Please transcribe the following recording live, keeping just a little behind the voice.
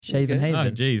Shaven Okay. Haven.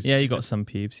 Oh, jeez. Yeah, you got some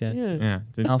pubes, yeah. Yeah.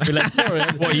 Alfie, sorry,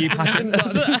 what are you packing?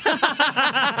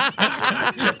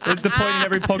 It's the point in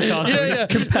every podcast. Yeah.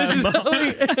 Compare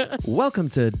Mark. Welcome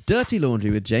to Dirty Laundry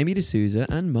with Jamie D'Souza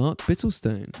and Mark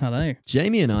Bittlestone. Hello.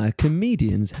 Jamie and I are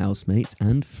comedians, housemates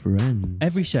and friends.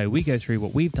 Every show, we go through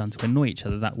what we've done to annoy each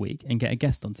other that week and get a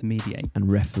guest on to mediate.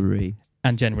 And referee.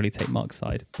 And generally take Mark's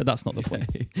side. But that's not the point.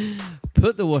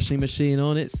 Put the washing machine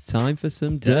on. It's time for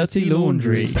some dirty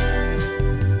laundry.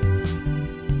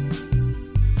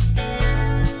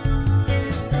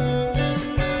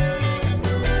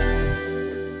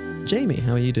 Jamie,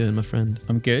 how are you doing, my friend?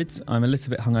 I'm good. I'm a little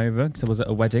bit hungover because I was at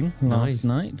a wedding last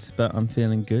night, but I'm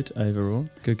feeling good overall.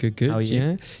 Good. How are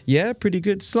you? Yeah, pretty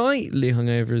good. Slightly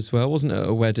hungover as well. Wasn't at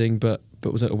a wedding, but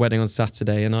was at a wedding on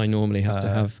Saturday, and I normally have to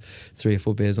have 3 or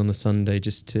 4 beers on the Sunday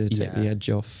just to take the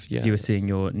edge off. Yeah, you were seeing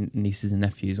your nieces and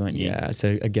nephews, weren't you? Yeah,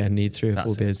 so again, need 3 or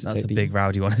 4 beers to that's take a big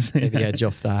rowdy one, isn't it? take the edge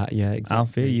off that. Yeah, exactly.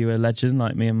 Alfie, are you a legend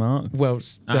like me and Mark? Well,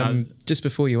 just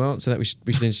before you answer that, we should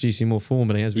introduce you more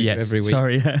formally as we do every week.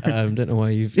 Sorry. Don't know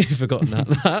why you've forgotten that.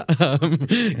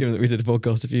 Given that we did a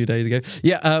podcast a few days ago.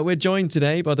 Yeah, we're joined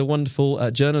today by the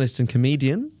wonderful journalist and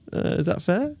comedian. Is that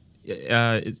fair?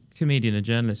 It's comedian and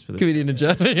journalist for this. Comedian and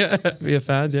journalist, yeah. We're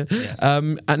fans, yeah.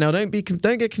 And now don't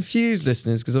get confused,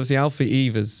 listeners, because obviously Alfie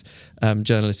Evers,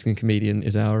 journalist and comedian,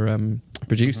 is our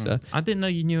producer. I didn't know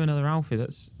you knew another Alfie.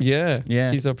 Yeah,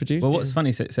 Yeah. he's our producer. Well, what's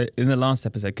funny, so in the last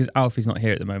episode, because Alfie's not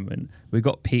here at the moment, we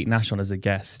got Pete Nash on as a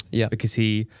guest. Yeah. Because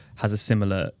he has a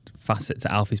similar facet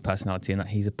to Alfie's personality in that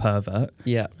he's a pervert.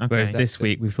 Yeah. Okay. Whereas this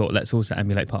week we thought, let's also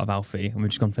emulate part of Alfie, and we've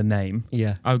just gone for name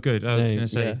Yeah. Oh, good. I was going to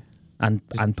say. Yeah. and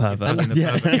pervert. And the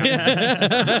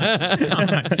pervert.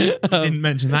 Didn't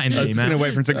mention that in the I was email. going to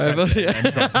wait for him to accept it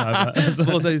and drop pervert.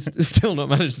 Also, still not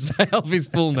managed to say Alfie's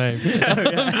full name.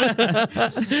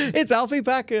 It's Alfie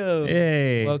Packham.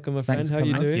 Hey. Welcome, my friend. Thanks for How are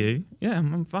you coming. doing? Thank you. Yeah,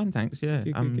 I'm fine, thanks. Yeah.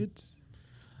 Good.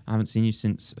 I haven't seen you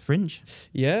since Fringe,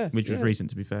 Yeah. which was recent,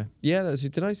 to be fair. Yeah,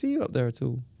 did I see you up there at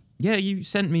all? Yeah, you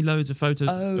sent me loads of photos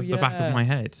of the back of my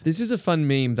head. This was a fun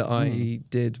meme that I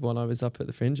did while I was up at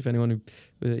the Fringe. If anyone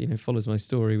who follows my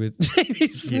story with Jamie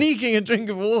sneaking a drink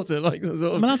of water, like sort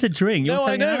of. I'm allowed to drink. You're No,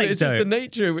 I telling an know. It's just the anecdote.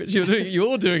 nature in which you're doing it.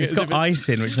 You're doing It's it. got ice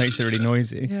in, which makes it really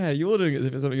noisy. Yeah, you're doing it as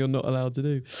if it's something you're not allowed to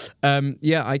do.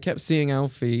 Yeah, I kept seeing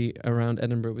Alfie around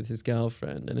Edinburgh with his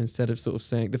girlfriend, and instead of sort of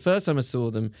saying, the first time I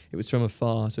saw them, it was from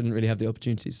afar, so I didn't really have the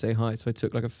opportunity to say hi. So I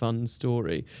took like a fun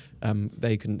story.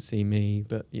 They couldn't see me,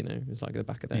 but it was like the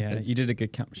back of their heads. You did a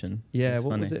good caption. Yeah, It's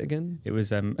what funny. was it again? It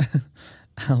was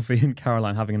Alfie and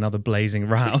Caroline having another blazing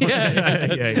row. Yeah.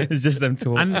 It's just them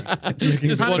talking. Looking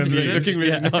Just one kind of view, looking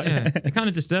really nice. It kind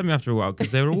of disturbed me after a while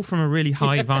because they were all from a really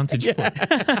high vantage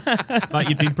point. Like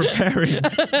you'd been preparing.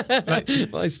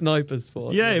 My sniper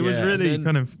spot. Yeah, it was really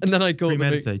kind of. And then I caught them.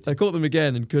 premeditated. I caught them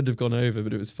again and could have gone over,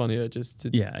 but it was funnier just to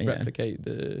Yeah. replicate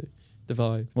the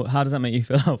vibe. Well, how does that make you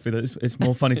feel, Alfie? That it's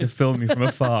more funny to film you from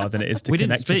afar than it is to We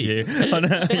didn't connect with you. I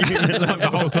know. Like the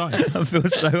whole time. I feel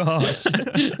so harsh.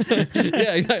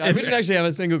 Yeah, exactly. We didn't actually have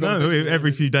a single No, conversation.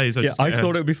 every few days. I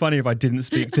thought it would be funny if I didn't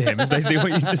speak to him. Is basically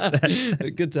what you just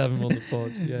said. Good to have him on the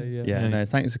pod. Yeah. No,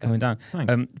 thanks for coming down.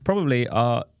 Thanks. Probably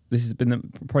this has been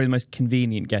probably the most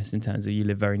convenient guest in terms of you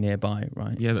live very nearby,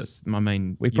 right? Yeah, that's my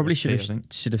main. We probably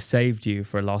USP, should have saved you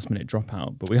for a last minute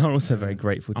dropout, but we are also very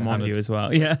grateful to I'm have honoured. you as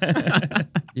well. Yeah.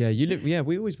 Yeah, you live. Yeah,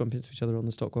 we always bump into each other on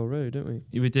the Stockwell Road, don't we?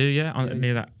 You would do,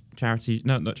 near that charity.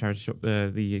 No, not charity shop.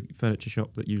 The furniture shop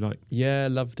that you like. Yeah,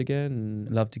 loved again.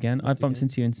 Loved again. I've bumped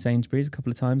into you in Sainsbury's a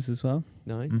couple of times as well.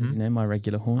 Nice. Mhm. You know, my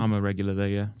regular haunt. I'm a regular there.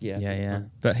 Yeah. Yeah. Yeah, big yeah.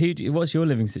 time. But what's your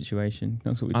living situation?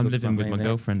 That's what we I'm talked living about with my mainly.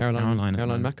 girlfriend Caroline.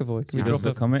 Caroline McAvoy. Can we How's drop the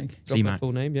her comic? C-Mac.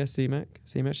 full name? Yeah, C-Mac.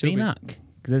 C-Mac. she'll be- C-Mac.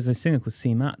 Because there's a singer called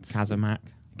C-Mac. Kazamak.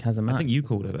 Kazamak. I think you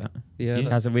called her that. Yeah, Yeah.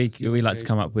 that's- We like to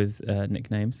come up with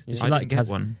nicknames. Yeah. Did I you didn't like get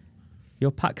one.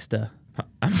 You're Paxter.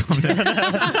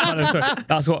 Oh, no, sorry.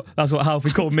 That's what Alfie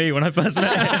called me when I first met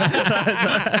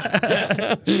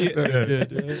him. Very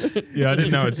good. Yeah, I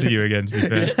didn't know I'd see you again. To be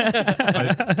fair.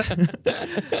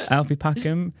 Alfie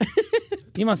Packham.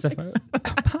 You must have.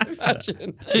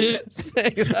 Imagine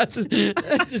saying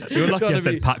that. Just You're lucky I gotta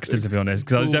said be- Paxter, to be honest,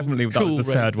 because I was Cool- definitely that was cool the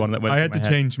third racism. one that went. I had through to my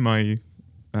head. change my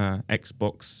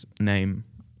Xbox name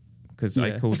because I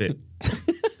Yeah. called it.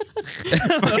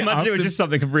 Imagine it was just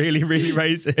something really, really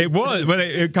racist. It was. Well,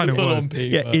 it kind of Full was. on P.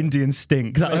 Yeah, but- Indian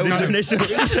stink. That was his initial.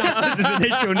 That was his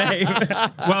initial name.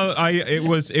 Well, it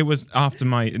was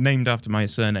named after my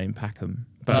surname Packham,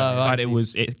 but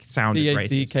it sounded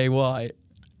racist. Packy.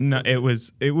 No, it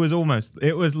was almost.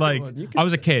 It was like on, you can I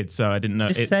was a kid, so I didn't know.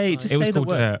 Just say it was the called.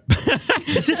 word.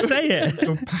 Just say it.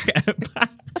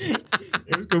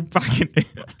 It was called Packing.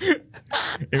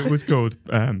 It was called.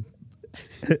 I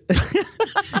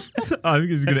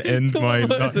think it's going to end my.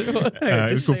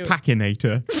 It was called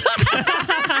Packinator.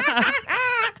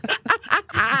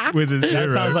 With a zero.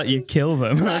 That sounds like you kill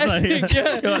them. That's like,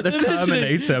 you're like the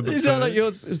Terminator. You sound like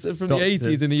you're from the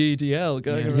 80s in the EDL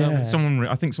going around.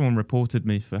 I think someone reported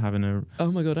me for having a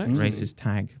Oh my god, actually. racist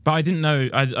tag, but I didn't know.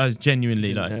 I was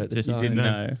genuinely Didn't know like, at the just time. didn't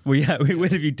know. No. Well, yeah.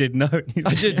 What if you did know?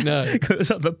 I did know. It was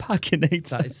like the Packinator.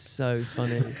 That is so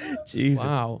funny. Jesus.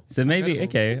 Wow. So maybe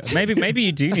maybe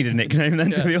you do need a nickname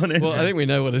then. To be honest. Well, I think we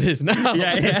know what it is now.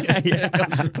 Yeah.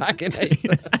 The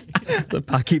Packinator. The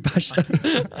Packy Pasha.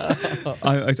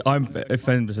 I'm if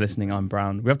anyone's listening, I'm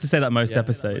brown. We have to say that most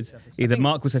episodes. Either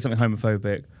Mark will say something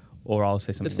homophobic, or I'll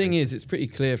say something. The thing is, it's pretty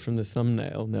clear from the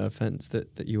thumbnail. No offense,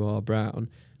 that you are brown.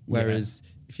 Whereas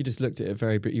if you just looked at it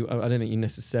I don't think you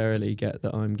necessarily get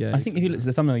that I'm gay. I think if you looked at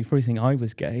the thumbnail, you probably think I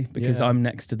was gay because I'm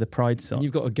next to the pride song. And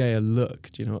you've got a gayer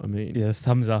look. Do you know what I mean? Yeah, the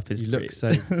thumbs up is. You look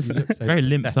so Very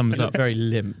limp thumbs up. Very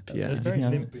limp. Yeah. Very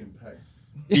limp impact.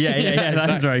 Yeah.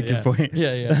 That's a very good point.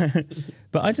 Yeah.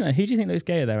 But I don't know. Who do you think looks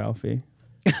gayer there, Alfie?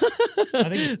 I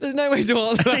think There's no way to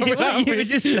answer that without You were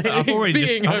just saying- I've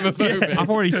already homophobic. I've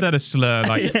already said a slur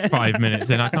like 5 minutes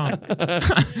in. I can't.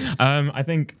 I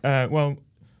think. Well,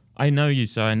 I know you,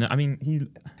 so I mean he.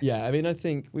 Yeah, I mean, I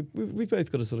think we've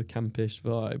both got a sort of campish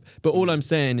vibe. But all I'm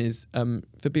saying is,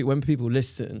 when people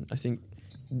listen, I think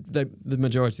the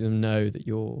majority of them know that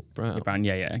you're brown. You're brown.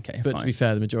 Yeah. Okay. But fine. to be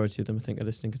fair, the majority of them I think are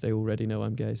listening because they already know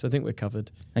I'm gay. So I think we're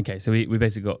covered. Okay, so we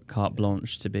basically got carte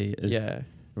blanche to be as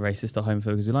racist or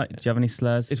homophobic as we like. Do you have any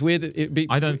slurs? It's weird that it be.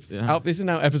 I don't. This is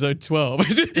now episode 12.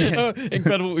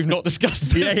 Incredible we've not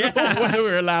discussed this whether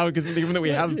we're allowed because given that we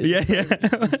have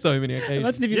so many occasions.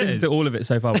 Imagine if you listened to all of it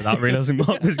so far without realising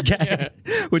Mark was gay.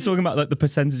 We're talking about like the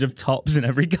percentage of tops in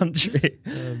every country.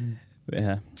 But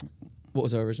yeah. What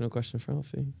was our original question for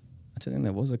Alfie? I don't think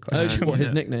there was a question. What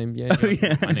his nickname? Yeah.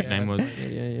 My nickname was.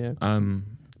 Yeah.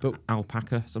 But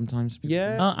alpaca sometimes.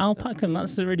 Yeah. Alfie Packham,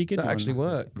 that's a really good That one. actually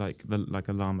works. Like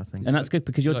a llama thing. And that's good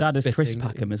because your Like dad is Chris spitting.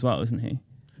 Packham as well, isn't he?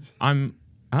 I'm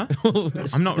not The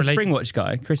related. Springwatch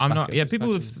guy, Chris I'm Packham. not. Yeah, people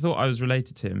would have thought I was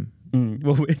related to him.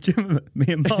 Well, do you remember me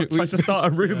and Mark tried to start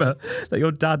a rumour that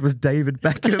your dad was David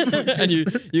Beckham. And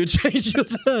you changed your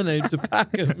surname to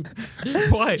Packham.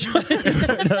 Why?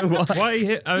 I don't know why.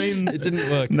 Why? I mean, It didn't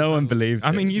work. No one believed I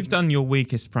it. mean, you've done your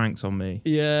weakest pranks on me.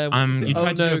 Yeah. You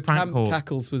tried to do a prank call.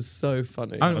 Cackles was so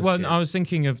funny. I was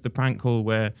thinking of the prank call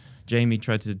where Jamie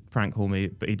tried to prank call me,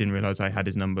 but he didn't realise I had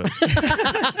his number. So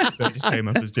it just came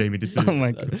up as Jamie D'Souza. Oh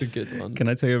my God. That's a good one. Can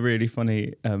I tell you a really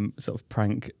funny sort of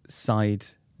prank side,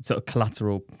 sort of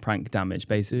collateral prank damage,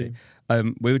 basically?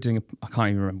 We were doing, I can't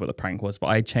even remember what the prank was, but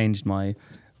I changed my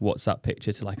WhatsApp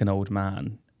picture to like an old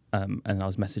man and I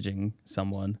was messaging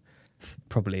someone,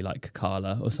 probably like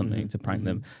Carla or something, to prank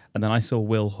them. And then I saw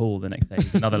Will Hall the next day.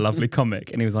 He's another lovely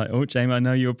comic. And he was like, "Oh, Jamie, I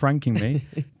know you were pranking me,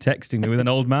 texting me with an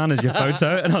old man as your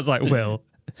photo." And I was like, "Will,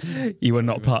 you were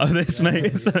not part of this, mate."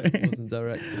 It Sorry. wasn't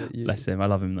directed at you. Bless him. I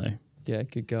love him though. Yeah,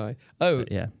 good guy. Oh,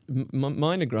 But yeah.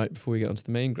 minor gripe before we get onto the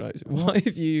main gripes. Why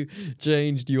have you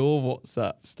changed your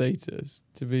WhatsApp status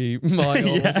to be my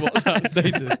old WhatsApp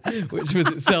status, which was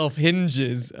itself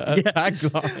Hinge's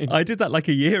tagline? I did that like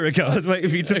a year ago. I was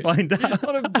waiting for you to find out.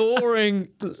 What a boring,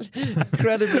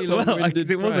 incredibly long-winded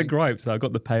Well, it was a prank. gripe, so I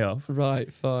got the payoff.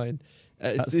 Right, fine.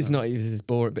 It's not even as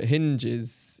boring, but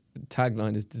Hinge's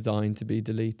tagline is designed to be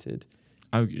deleted.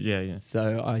 Oh yeah.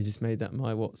 So I just made that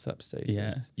my WhatsApp status.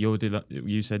 Yeah.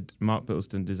 You said Mark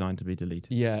Bittleston designed to be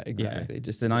deleted. Yeah, exactly.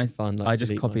 Just Then to I make fun. Like, I just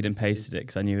delete my copied and messages. pasted it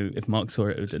because I knew if Mark saw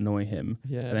it, it would annoy him.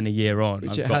 Yeah. And then a year on,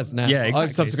 Which I've it got- has now. Yeah, exactly.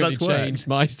 I've subsequently So that's worked. changed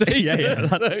my status. Yeah.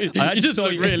 So I you actually just saw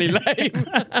look you- really lame.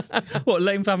 What,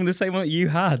 lame for having the same one that you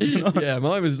had? Yeah,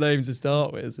 mine was lame to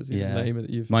start with. So it's even Yeah. lamer that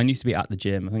you've. Mine used to be at the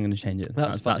gym. I think I'm going to change it.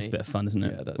 That's That's funny. a bit of fun, isn't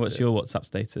it? Yeah, that's What's it. your WhatsApp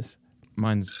status?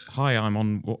 Mine's hi. I'm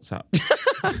on WhatsApp.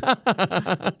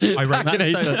 I wrote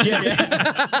Baconator.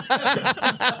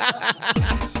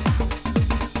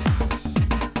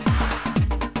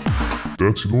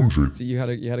 Dirty laundry. So you had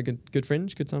a good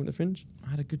fringe, good time at the fringe.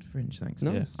 I had a good fringe, thanks.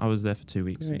 Nice. Yeah, I was there for 2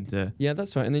 weeks. Great. And, Yeah,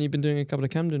 that's right. And then you've been doing a couple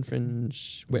of Camden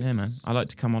fringe whips. yeah, man. I like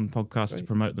to come on podcasts to Great.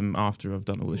 promote them after I've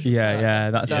done all the shows.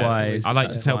 That's why. I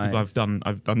like to tell people I've done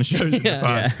the shows in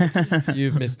the past.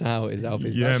 You've missed out, is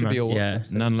Alfie. Yeah, that should man. be your WhatsApp. Yeah.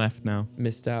 status. None left now.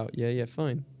 Missed out. Yeah,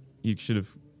 fine. You should have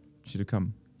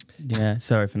come. Yeah,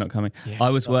 sorry for not coming. Yeah, I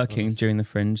was that's working honest. during the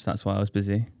fringe. That's why I was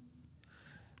busy.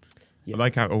 Yeah. I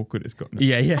like how awkward it's gotten.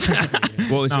 Yeah.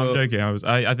 What was No, I'm your... joking.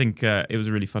 I think it was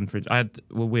a really fun fringe. I had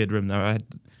a weird room though.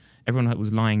 Everyone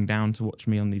was lying down to watch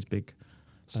me on these big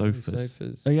sofas.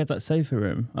 Sofas. Oh, you had that sofa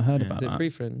room. I heard Yeah. about Is it that.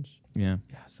 free fringe? Yeah.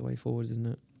 Yeah, it's the way forward, isn't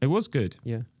it? It was good.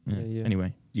 Yeah.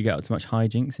 Anyway, Do you get up to much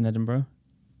hijinks in Edinburgh?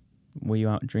 Were you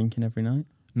out drinking every night?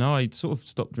 no, I sort of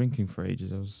stopped drinking for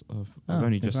ages. I've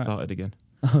only just congrats. started again.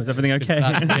 Oh, is everything okay?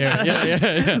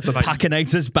 yeah. The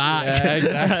Packinator's back. Yeah,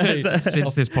 exactly.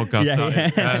 Since this podcast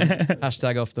started.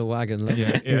 Hashtag off the wagon. Love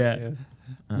it. Yeah.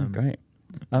 Um, Oh, great.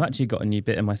 I've actually got a new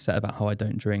bit in my set about how I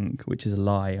don't drink, which is a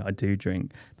lie. I do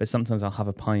drink, but sometimes I'll have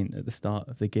a pint at the start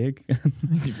of the gig.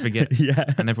 You forget. Yeah.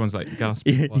 And everyone's like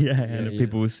gasping. And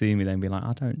people will see me then and be like,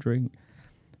 I don't drink.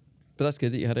 But that's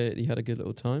good that you had a good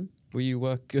little time. Were you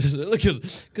good little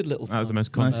time? That was the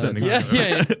most concerning. Yeah.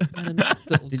 Had a nice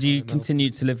little Did you time, continue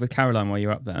to live with Caroline while you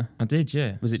were up there? I did,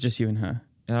 yeah. Was it just you and her?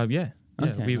 Yeah.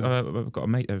 Okay, We've nice. got a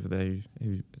mate over there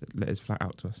who let his flat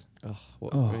out to us. Oh,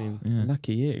 what a Oh, dream. Yeah.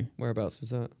 lucky you. Whereabouts was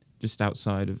that? Just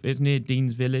outside of it's near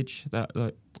Dean's Village. That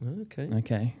like Okay.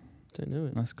 Okay, Don't know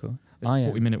it. that's cool. it's a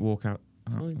 40-minute walk out.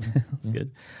 Fine. That's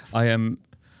good. I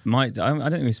I don't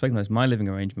think we've spoken about this. My living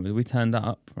arrangement was we turned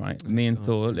up, right? Me and God,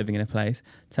 Thor yeah. living in a place.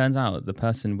 Turns out the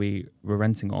person we were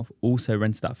renting off also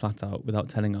rented that flat out without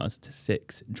telling us to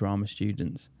 6 drama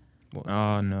students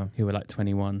Oh no. who were like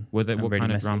 21. Were they and what really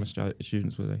kind of messy. drama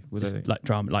students were they? Were Just they like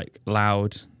drama, like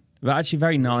loud, but actually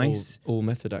very nice. All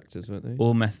method actors, weren't they?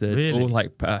 All method, Really? all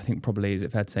like I think probably is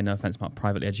it fair to say, no offense, not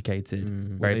privately educated. Mm.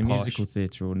 were very they posh. musical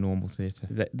theatre or normal theatre?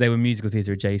 They were musical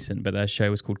theatre adjacent, but their show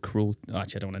was called Cruel.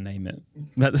 Actually, I don't want to name it.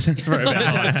 That's very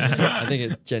bad. I think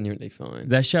it's genuinely fine.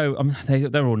 Their show,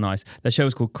 they're all nice. Their show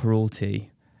was called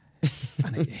Cruelty,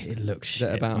 and it looks Is shit.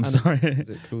 it about I'm animals? sorry. Is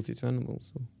it cruelty to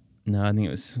animals? Or? No, I think it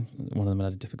was one of them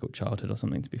had a difficult childhood or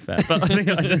something. To be fair, but I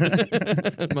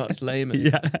think Much lamer.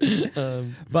 yeah.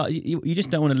 But You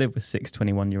just don't want to live with 6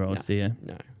 21-year-olds, do you?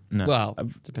 no. No. Well,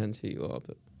 depends who you are,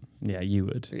 but Yeah, you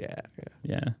would. yeah.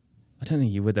 Yeah, I don't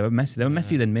think you would. They were messy. They were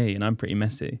messier than me, and I'm pretty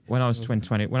messy. when I was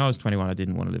 21, I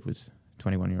didn't want to live with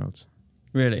 21-year-olds.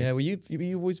 Really? Yeah, well,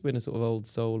 you've always been a sort of old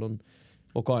soul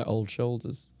or quite old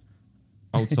shoulders.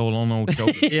 Old soul on old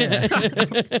shoulder. Yeah.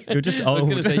 You're just old. I was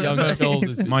going to say younger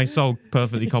shoulders. but- My soul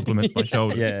perfectly complements my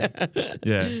shoulder. Yeah.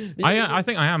 Yeah. I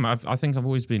think I am. I think I've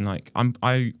always been like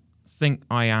I think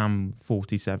I am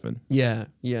 47. Yeah.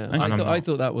 And I'm I not.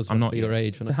 thought that was I'm not roughly your yet.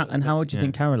 age. When So I first and how met old do you Yeah.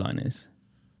 think Caroline is?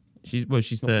 She's you.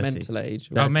 30. Not mental age.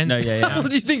 Oh, No, yeah. How old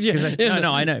do you think she is?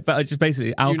 No, I know. But it's just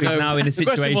basically Alfie's know- now in a The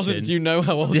situation. question wasn't, do you know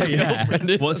how old Yeah, your yeah. girlfriend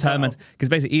is? What's as her well? mental? Because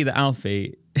basically either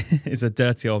Alfie is a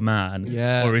dirty old man,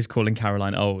 Yeah. or he's calling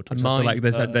Caroline old. A Which I feel mind like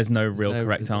there's no real no-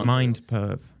 correct there's no answer. Mind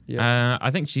perv. Yeah. I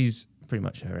think she's pretty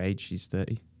much her age. She's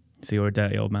 30. So you're a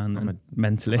dirty old man then,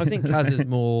 mentally. I think Kaz is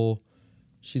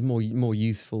she's more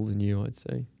youthful than you, I'd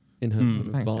say, in her sort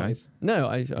of Thanks, vibe. guys. No,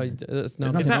 that's There's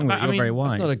not. nothing that- wrong with I it. You're mean, very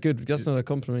wise. That's not a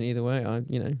compliment either way.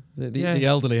 The Yeah.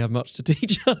 elderly have much to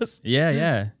teach us.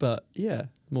 Yeah. But yeah,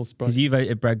 more Because sprightly. you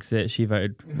voted Brexit, she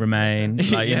voted Remain.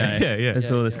 Like, you know, yeah.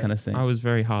 there's all this kind of thing. I was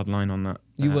very hard line on that.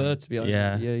 You were, to be honest.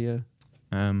 yeah.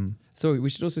 Yeah. Sorry, we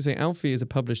should also say Alfie is a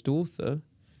published author.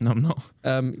 No, I'm not.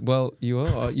 Well, you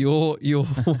are. You're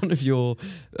one of your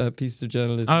pieces of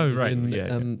journalism. Oh, is right.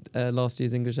 In, Yeah, last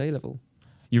year's English A level.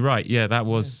 You're right. Yeah, that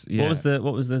was. Yeah.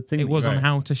 What was the thing? It that was you on wrote?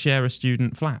 how to share a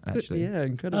student flat, actually. Yeah,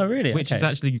 incredible. Oh, really? Which Okay. is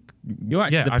actually. You're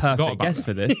actually yeah, the I forgot perfect about guest that.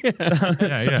 for this.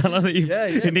 Yeah. I love that Yeah.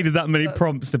 you needed that many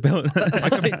prompts to build.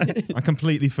 I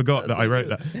completely forgot that I wrote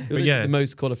that. You're But yeah, the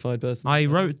most qualified person. I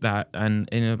wrote that, and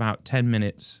in about 10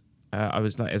 minutes, I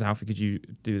was like, Alfie, could you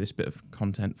do this bit of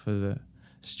content for the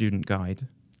student guide?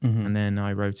 Mhm. And then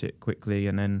I wrote it quickly,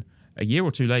 and then a year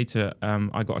or two later,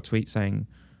 I got a tweet saying,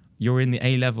 "You're in the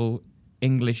A-level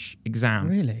English exam."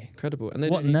 Really? Incredible. And they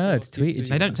What don't need to nerd ask you tweeted for-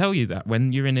 They don't tell you that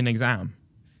when you're in an exam.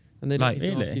 And they don't like, need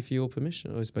to ask really? you for your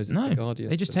permission. I suppose it's No, the Guardian.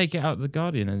 they just take it out of the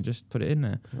Guardian and just put it in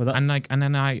there. Well, that's, And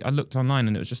then I looked online,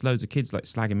 and it was just loads of kids like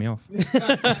slagging me off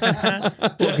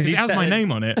because you it has my said-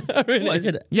 name on it. what is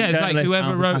it? Yeah, it's like Journalist whoever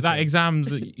Alfie wrote that Packham.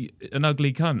 exam's an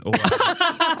ugly cunt. Or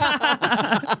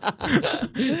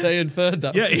They inferred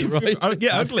that. yeah, from you, right?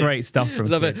 yeah, That's ugly. great stuff from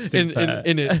Love it. kids. In Super.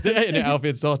 it, Alfie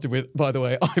had started with, by the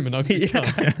way, I'm an ugly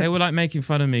cunt. They were like making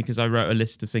fun of me because I wrote a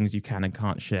list of things you can and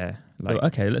can't share. So, Like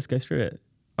okay, let's go through it.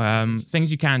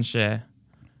 things you can share.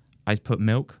 I put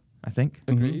milk, I think.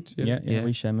 Agreed. Mhm. Yeah, Yeah.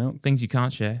 we share milk. Things you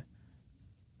can't share.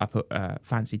 I put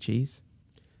fancy cheese.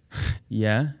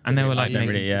 Yeah. And they were I like, don't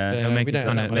making, really, yeah. they fair. were We making don't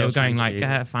fun have of that it. They were much going fancy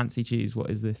like, cheese. fancy cheese, what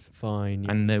is this? Fine.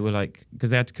 Yeah. And they were like, because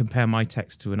they had to compare my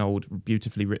text to an old,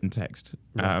 beautifully written text.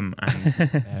 Right.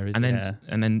 Fair, isn't And then, it? Yeah.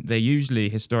 and then they usually,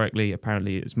 historically,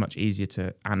 apparently, it's much easier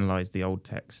to analyze the old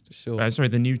text. Sure. Sorry,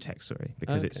 the new text. Sorry,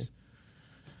 because Okay. it's.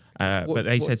 What- but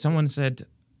they what- said someone said,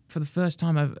 for the first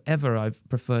time I've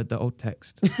preferred the old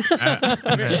text. Wow.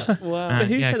 But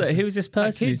who yeah, said that? Who was this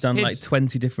person who's kids- done like kids.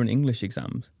 20 different English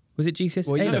exams? Was it GCSE?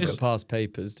 Well, you A look level? at past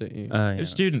papers, don't you? Yeah, It was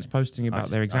students posting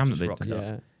about their exam that they'd rocked done.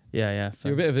 up. yeah. Yeah. So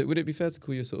you're a bit of it. Would it be fair to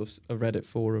call you sort of a Reddit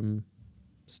forum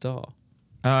star?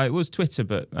 It was Twitter,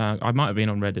 but I might have been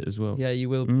on Reddit as well. Yeah, you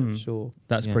will be, I'm sure.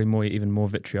 That's Yeah. probably even more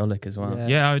vitriolic as well. Yeah.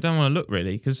 Yeah, I don't want to look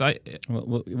really because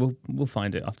We'll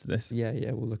find it after this. Yeah,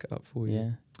 we'll look it up for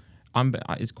you. Yeah.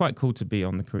 It's quite cool to be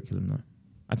on the curriculum though.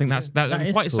 I think Yeah. that That I'm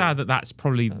is quite cool. sad that's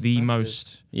probably That's the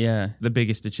massive. the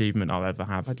biggest achievement I'll ever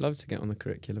have. I'd love to get on the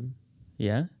curriculum.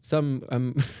 Yeah.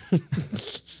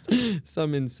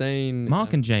 Some insane.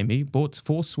 Mark and Jamie bought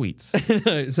 4 sweets.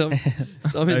 no, some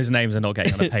Those names are not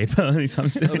getting on a paper anytime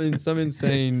soon. some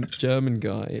insane German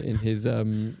guy in his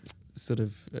sort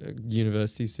of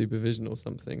university supervision or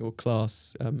something, or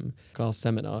class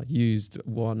seminar, used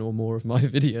one or more of my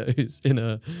videos in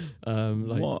a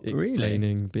like What? Really?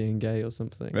 explaining being gay or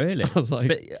something. Really? I was like,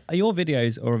 But your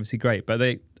videos are obviously great, but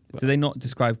do they not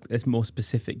describe a more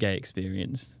specific gay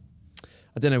experience?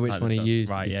 I don't know which Kind one of he stuff.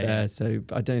 used, Right, to be yeah, fair, yeah. so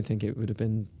I don't think it would have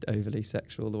been overly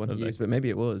sexual, the one he Okay. used, but maybe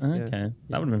it was. Okay, Yeah.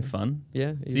 that would have been fun.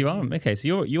 Yeah. So you are okay.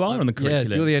 So you are on the curriculum. Yeah,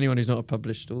 so you're the only one who's not a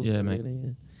published author. Yeah, mate. Really,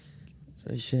 yeah.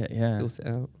 So Shit, yeah. sort it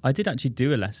out. I did actually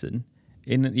do a lesson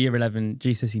in year 11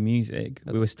 GCSE music.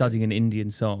 We were studying an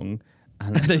Indian song.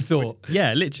 And They thought.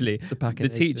 yeah, literally. The Packham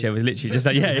teacher was literally just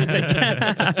like,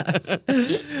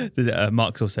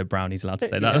 Mark's also brown, he's allowed to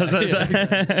say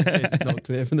that. It's not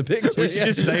clear from the picture. We should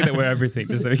just say that we're everything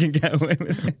just so we can get away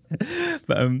with it.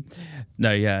 But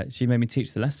no, yeah, she made me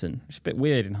teach the lesson. It's a bit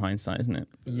weird in hindsight, isn't it?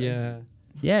 Yeah.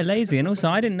 Yeah, lazy. And also,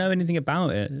 I didn't know anything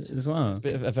about it as well.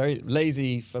 Bit of a very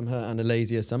lazy from her and a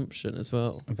lazy assumption as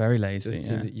well. Very To lazy,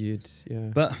 assume yeah. that you'd,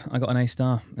 But I got an A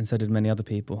star, and so did many other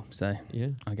people. So yeah,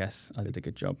 I guess I did a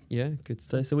good job. yeah, good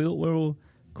stuff. So we're all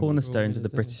cornerstones of the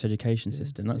winners there. British education Yeah.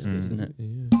 system. That's good, isn't it?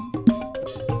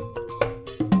 Yeah.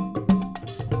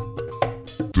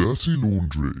 Dirty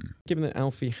Laundry. Given that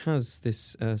Alfie has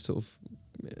this sort of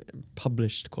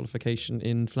published qualification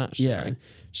in flat sharing,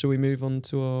 shall we move on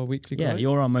to our weekly Yeah, gripes?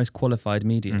 you're our most qualified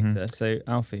mediator. Mhm. So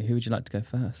Alfie, who would you like to go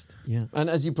first? Yeah, and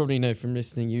as you probably know from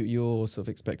listening, you're sort of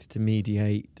expected to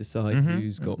mediate, decide Mhm.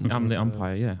 who's got. I'm the more,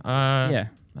 umpire. Yeah. Yeah,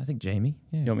 I think Jamie.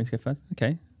 Yeah. you want me to go first?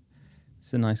 Okay.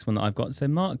 It's a nice one that I've got. So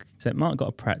Mark got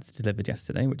a Pret delivered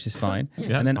yesterday, which is fine.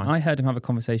 Yeah, and then that's I heard him have a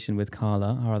conversation with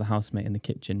Carla, our other housemate, in the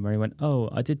kitchen, where he went, "Oh,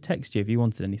 I did text you if you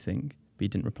wanted anything, but you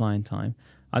didn't reply in time."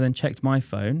 I then checked my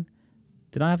phone.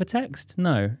 Did I have a text?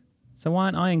 No. So why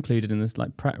aren't I included in this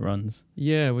like Pret runs?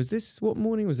 Yeah, was this what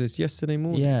morning was this? Yesterday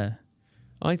morning. Yeah.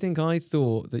 I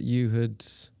thought that you had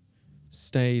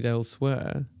stayed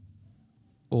elsewhere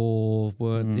or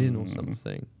weren't in or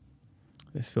something.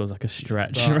 This feels like a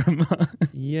stretch. But-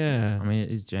 Yeah. I mean,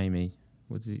 it is Jamie.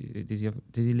 What did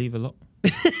he leave a lot?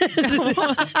 All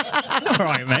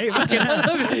right, mate.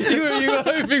 you were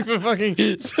hoping for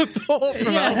fucking support from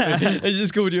Alfie and he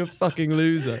just called you a fucking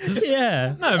loser.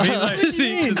 Yeah. No, I mean, like,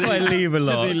 Does I leave a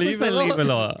lot? Does he leave Does a I leave a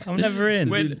lot? lot? I'm never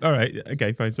in. all right,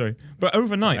 okay, fine, sorry. But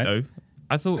overnight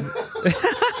It's all though, I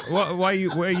thought, why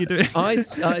are you doing? I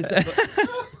said,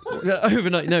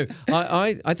 overnight. No,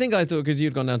 I think I thought because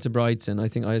you'd gone down to Brighton, I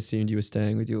think I assumed you were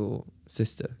staying with your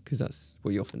sister because that's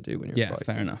what you often do when you're in Yeah,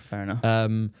 Brighton. fair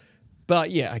enough.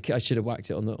 But yeah, I should have whacked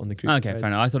it on the group. Okay, thread. fair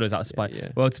enough. I thought it was out of spite. Yeah.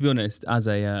 Well, to be honest, as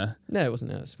a No, it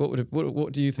wasn't us. What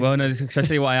do you think? well, no, should I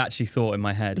tell you what I actually thought in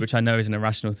my head, which I know is an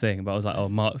irrational thing, but I was like, oh,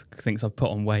 Mark thinks I've put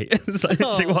on weight. It's like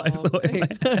literally what I thought. In my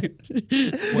head.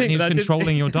 When he But I was did-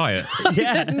 controlling your diet.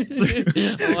 Yeah.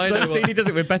 I know I've seen he does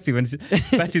it with Betty. When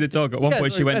Betty the dog, at one Yeah,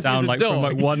 point she sorry, went Betty's down a like from dog.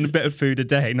 like one bit of food a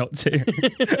day, not two.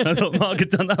 And I thought Mark had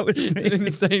done that with doing me.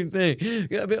 the same thing.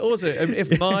 Yeah, but also, if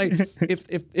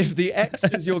the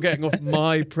extras you're getting off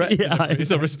my prep Yeah, I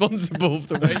deliveries are responsible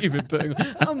for the weight you've been putting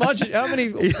on, how many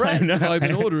preps know. have I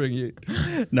been ordering you?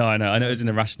 No, I know it was an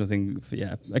irrational thing.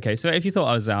 Yeah. Okay, so if you thought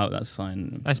I was out, that's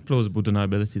fine. That's plausible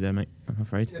deniability there, mate. I'm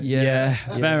afraid. Yeah,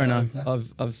 fair enough.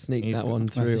 I've sneaked He's that one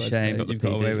That's through. a I'd shame, say. but you've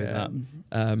got away with that.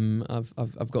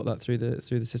 I've got that through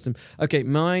the system. Okay,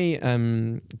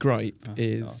 my gripe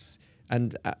is,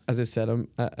 and as I said, I'm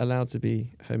allowed to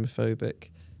be homophobic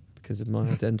because of my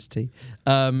identity.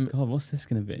 God, what's this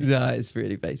going to be? Yeah, it's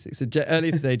really basic. So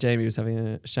earlier today, Jamie was having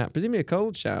a shower, presumably a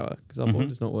cold shower, because our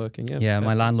boiler's not working. Yeah,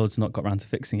 my landlord's not got around to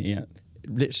fixing it yet.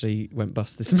 literally went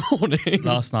bust this morning.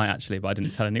 Last night, actually, but I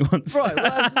didn't tell anyone. So. Right,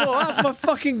 well, that's my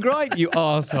fucking gripe, you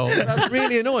arsehole. That's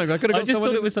really annoying. I could have I got just someone.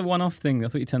 thought it was a one-off thing. I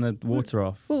thought you turned the water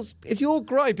off. Well, if your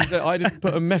gripe is that I didn't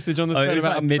put a message on the Oh, thread it was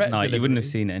about like a Pret midnight. You wouldn't have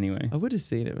delivery. seen it anyway. I would have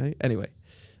seen it, mate. Anyway,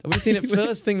 I would have seen it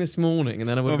first thing this morning, and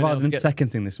then I would Well, have been rather able to than get. second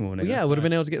thing this morning. Well, yeah, I would have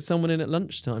been able to get someone in at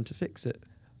lunchtime to fix it.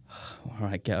 All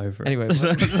right, get over it. Anyway,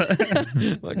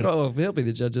 my gripe, well, he'll be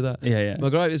the judge of that. Yeah. My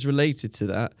gripe is related to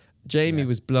that. Jamie Yeah.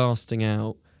 was blasting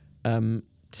out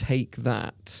Take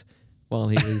That while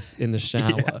he was in the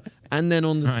shower. And then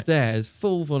on the stairs,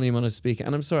 full volume on a speaker.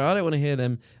 And I'm sorry, I don't want to hear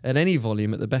them at any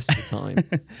volume at the best of the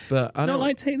time. But I I don't don't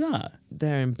like Take That.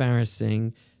 They're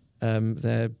embarrassing.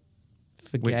 They're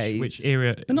for gays. Which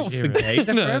era? They're not which for era? gays.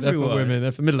 They're No, for they're everyone. for women.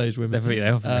 They're for middle-aged women. They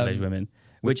are for middle-aged women.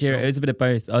 Which era? It was a bit of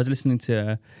both. I was listening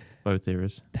to Both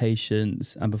eras.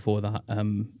 Patience, and before that,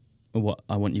 What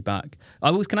I Want You Back.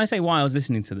 Can I say why I was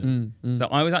listening to them? So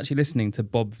I was actually listening to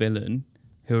Bob Vylan,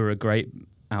 who are a great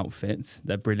outfit.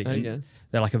 They're brilliant. Oh, yeah.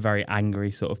 They're like a very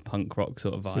angry sort of punk rock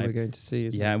sort of That's who we're vibe. going to see,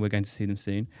 isn't Yeah, it? we're going to see them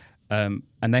soon. And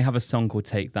they have a song called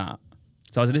Take That.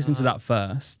 So I was listening to that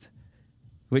first,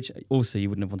 which also you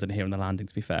wouldn't have wanted to hear on the landing,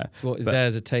 to be fair. So what is But-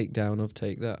 theirs a takedown of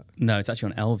Take That? No, it's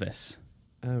actually on Elvis.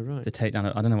 Oh, right. It's a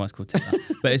takedown. I don't know why it's called Take That,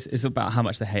 but it's about how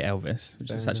much they hate Elvis, which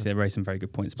Fair is actually they raised some very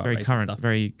good points about Very race current, and stuff.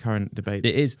 very current debate.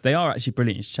 It is. They are actually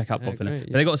brilliant. You should check out Yeah, Bob Vylan. great,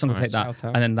 But they got a song called Alright, Take That, shout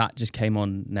out. and then that just came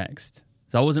on next.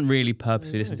 So I wasn't really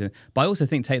purposely listening to it. But I also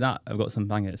think Take That have got some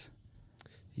bangers.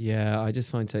 Yeah, I just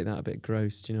find Take That a bit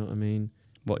gross. Do you know what I mean?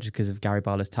 What, just because of Gary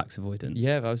Barlow's tax avoidance?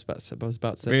 Yeah, I was about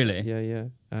to say. Really? Yeah, yeah.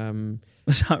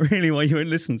 Was that really why you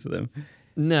wouldn't listen to them?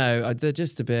 No, they're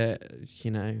just a bit,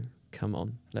 come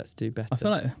on, let's do better. I feel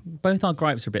like both our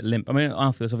gripes are a bit limp. I mean,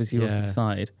 Alfie was obviously yours to Yeah.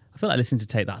 decide. I feel like listening to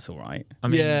Take That's all right. I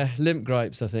mean, yeah, limp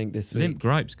gripes, I think, this week. limp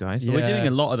gripes, guys. Yeah. We're doing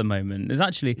a lot at the moment. There's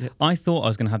actually, Yeah. I thought I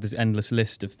was going to have this endless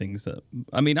list of things that,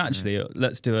 I mean, actually,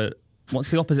 let's do a, what's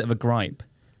the opposite of a gripe?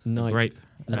 Night. Grape.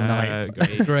 A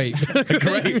night. Grape.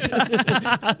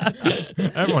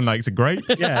 Everyone likes a grape.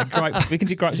 Yeah, gripes. We can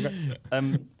do gripes.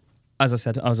 As I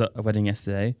said, I was at a wedding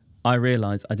yesterday. I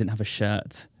realised I didn't have a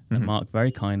shirt. And Mark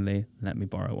very kindly let me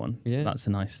borrow one. Yeah. So that's a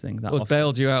nice thing. That Well, offsets-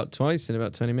 bailed you out twice in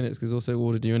about 20 minutes because also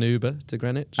ordered you an Uber to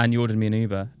Greenwich. And you ordered me an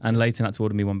Uber, and later had to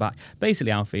order me one back.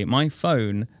 Basically, Alfie, my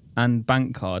phone and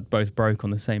bank card both broke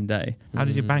on the same day. How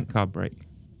did your bank card break?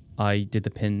 I did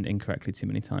the PIN incorrectly too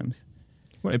many times.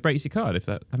 Well, it breaks your card if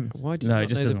that. Why do you No, not it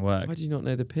just know doesn't work. Why do you not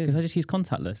know the PIN? Because I just use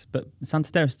contactless, but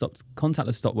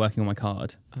contactless stopped working on my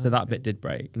card, so that bit did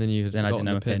break. And then you had Then I didn't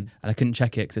forgotten know the my PIN, and I couldn't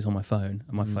check it because it's on my phone,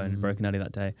 and my phone had broken early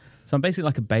that day. So I'm basically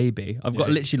like a baby. I've got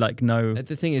Yeah. literally like no.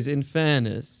 The thing is, in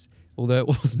fairness, although it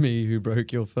was me who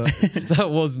broke your phone, that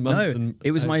was months and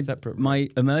it was separate. my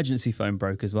emergency phone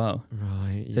broke as well.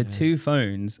 Right. So yeah. 2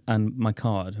 phones and my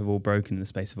card have all broken in the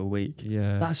space of a week.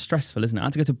 Yeah. That's stressful, isn't it? I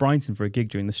had to go to Brighton for a gig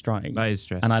during the strike, That is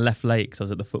stressful. and I left late because I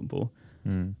was at the football.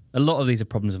 A lot of these are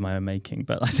problems of my own making,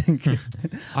 but I think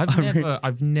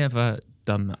I've never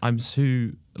done that. I'm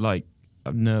too I'm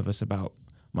nervous about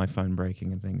my phone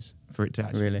breaking and things for it to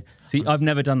actually. really. See, I've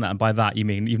never done that, and by that you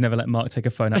mean you've never let Mark take a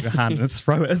phone out of your hand and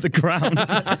throw it at the ground.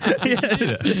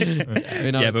 Yes. I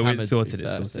mean, I Yeah, was but we hammered, to sorted be it,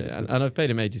 fair, sorted it, and I've paid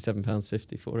him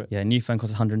 £87.50 for it. Yeah, new phone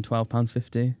costs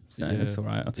 £112.50, so Yeah. it's all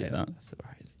right. I'll take that. That's all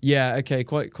right. Yeah. Okay.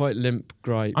 Quite limp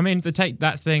gripe. I mean, to take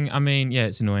that thing. I mean, yeah,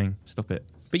 it's annoying. Stop it.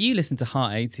 But you listen to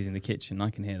Heart 80s in the kitchen. I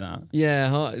can hear that.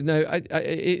 Yeah. No.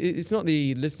 It's not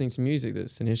the listening to music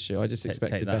that's an issue. I just Take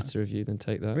expected that. better of you than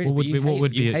Take That. Really? What would But you be- what hate-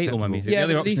 would you be hate all my acceptable? music. Yeah, The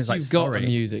other but at option least is like you've got sorry. the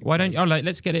music. Why don't you?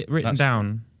 Let's get it written That's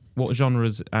down. What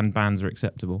genres and bands are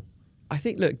acceptable? I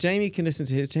think. Look, Jamie can listen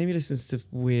to his. Jamie listens to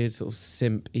weird sort of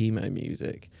simp emo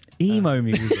music. Emo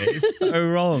music? It's so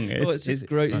wrong. It's just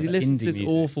great. He like listens to indie this music.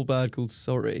 awful band called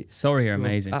Sorry. Sorry, are Well,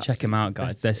 amazing. Check them out,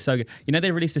 guys. They're so good. You know,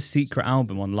 they released a secret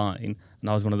album online, and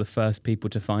I was one of the first people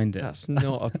to find it. That's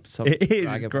not a something It to is.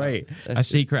 brag It's about. great. A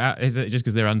secret? Is it just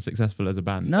because they're unsuccessful as a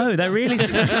band? No, they're really. No,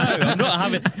 I'm not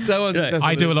having. So unsuccessful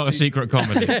I do a that lot of secret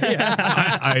comedy.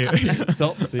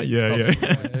 Topsy. Yeah.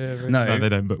 No, No, they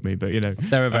don't book me, but you know.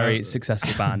 they're a very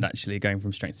successful band, actually, going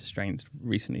from strength to strength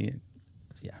recently.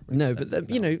 Yeah. No, but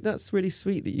that's really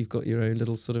sweet that you've got your own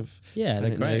little sort of Yeah, I they're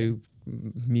don't great. know,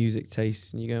 music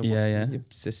taste, and you go and Yeah, watch yeah. your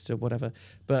sister, whatever.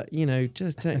 But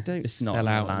just don't Just not sell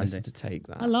out and landing. listen to Take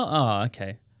That. Oh,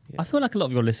 okay. Yeah. I feel like a lot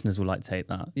of your listeners will like Take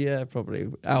That. Yeah, probably.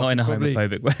 Not in a Probably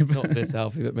homophobic way. not this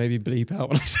Alfie, but maybe bleep out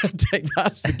when I said Take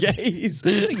That's for gays.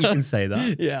 I think you can say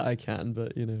that. Yeah, I can,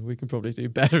 but we can probably do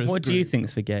better. As a What do you group.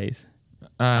 think's for gays?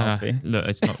 Alfie. Look,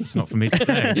 it's not for me to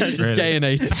say. Just really. gay and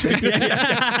AIDS. That's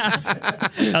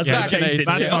Yeah, what I changed it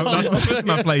that's, to. that's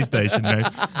my PlayStation. No.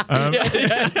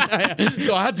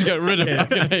 So I had to get rid of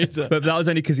Baconator. But that was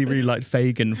only because he really liked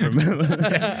Fagin from. from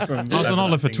I was an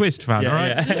Oliver Twist fan, all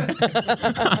right?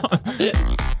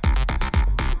 Yeah.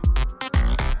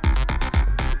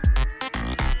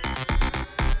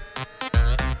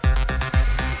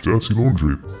 Dirty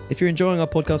Laundry. If you're enjoying our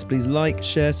podcast, please like,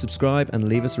 share, subscribe, and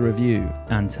leave us a review.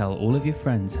 And tell all of your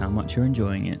friends how much you're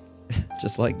enjoying it.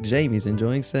 Just like Jamie's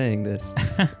enjoying saying this.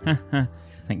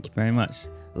 Thank you very much.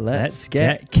 let's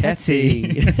get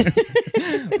Ketty.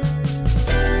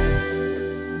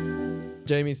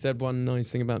 Jamie said one nice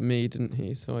thing about me, didn't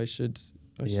he? So I should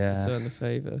return the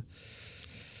favour.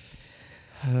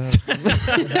 Is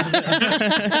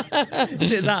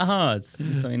it that hard?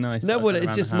 Something nice. No, well,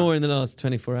 it's just more in the last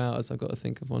 24 hours. I've got to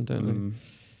think of one, don't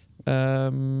I?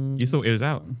 You thought it was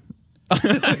out?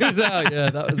 It was out, yeah.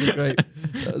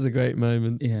 That was a great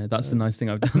moment. Yeah, that's the nice thing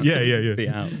I've done. Yeah. Be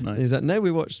out. Nice. Is that no?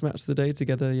 We watched Match of the Day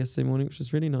together yesterday morning, which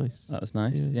was really nice. That was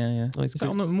nice. Yeah. Yeah. Nice. Is that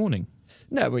on the morning?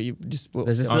 No, well, you just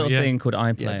There's this little thing called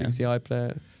yeah, iPlayer. BBC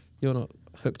iPlayer. You're not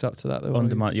hooked up to that though. On are you?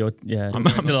 demand, you're I'm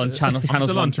still on channels. I'm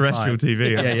still on terrestrial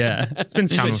TV. Yeah. It's been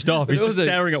switched off. But It's just also-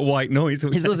 staring at white noise.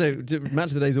 It's also Match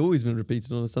of the Day's always been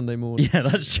repeated on a Sunday morning. Yeah,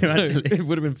 that's true. So Actually, it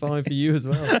would have been fine for you as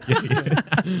well.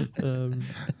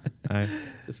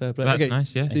 It's a fair play. That's Okay,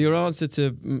 nice, yeah. So your answer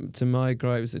to my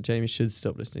gripe was that Jamie should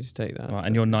stop listening to Take That. right, so-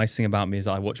 and your nice thing about me is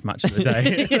I watch Match of the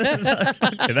Day.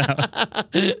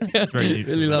 Very deep.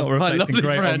 really love Not my reflecting lovely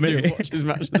great on friend me. who watches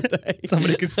Match of the Day.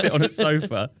 Somebody could sit on a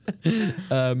sofa.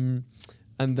 And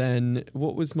then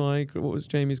what was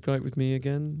Jamie's gripe with me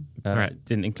again? Right.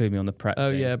 Didn't include me on the prep.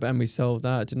 Oh thing. yeah, and we solved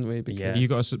that, didn't we? Because Yeah. You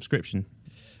got a subscription.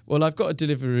 Well, I've got a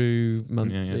Deliveroo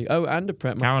monthly. Yeah. Oh, and a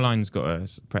Prep. Caroline's got a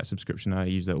Pret subscription. I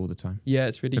use that all the time. Yeah,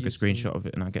 it's really Took a useful. screenshot of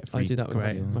it and I get free. I do that with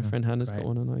Great. my friend Hannah's got Great.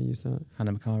 one, and I use that.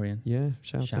 Hannah Macarian. Yeah,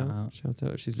 shout Shout out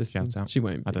if she's listening. Shout out. She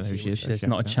won't. I don't know who she is. There's Shout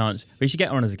not a out. chance. We should get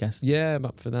her on as a guest. Yeah, I'm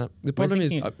up for that. The problem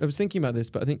is, thinking- I was thinking about this,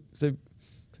 but I think so.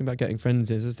 Thinking about getting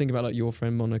friends is, I was thinking about like your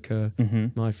friend Monica, Mm-hmm.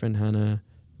 my friend Hannah,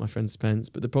 my friend Spence.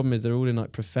 But the problem is, they're all in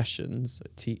like professions,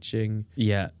 like teaching,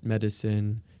 Yeah.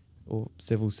 medicine, or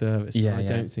civil service. Yeah, I yeah.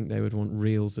 don't think they would want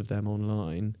reels of them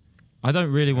online. I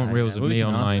don't really want reels yeah, of we me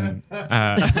can online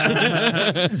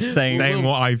Saying saying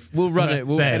what I've We'll run it.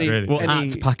 We'll said, any, really. Well, any-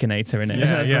 at Packinator in it.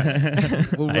 Yeah, yeah.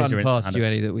 we'll That is run your past Instagram. you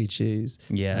any that we choose.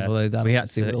 Yeah. Although that we had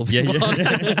obviously to. will be Yeah, one.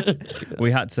 yeah.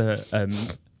 We had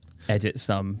to edit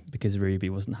some because Ruby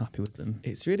wasn't happy with them,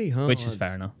 It's really hard. which is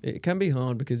fair enough. It can be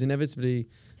hard because inevitably,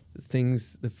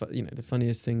 the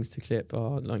funniest things to clip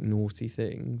are like naughty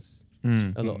things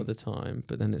a lot of the time.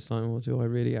 But then it's like, well, do I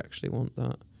really actually want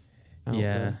that? Out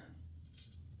Yeah.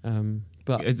 there?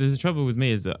 But The trouble with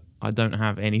me is that I don't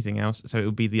have anything else, so it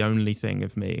would be the only thing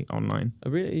of me online.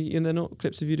 really, and they're not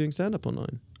clips of you doing stand up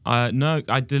online. No,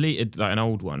 I deleted like an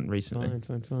old one recently.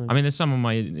 Fine. I mean, there's some on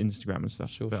my Instagram and stuff,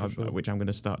 Sure, but sure. which I'm going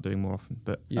to start doing more often.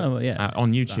 But Yeah. Oh well, yeah.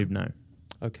 on YouTube, no.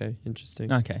 Okay,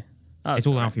 interesting. Okay. That's It's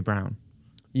all fine. Alfie Brown,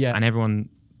 Yeah, and everyone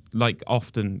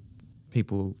often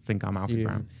people think I'm Alfie Assume.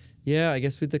 Brown. Yeah, I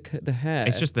guess with the hair.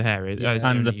 It's just the hair. Yeah.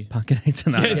 And the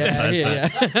Packinator now. yeah.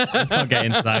 Let's not get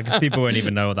into that because people won't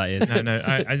even know what that is. No.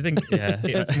 I think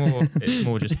it's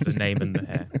more just the name and the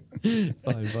hair.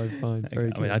 Fine.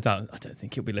 Very I mean, good. I don't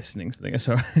think he'll be listening. So I think it's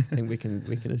all right. I think we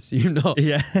can assume not.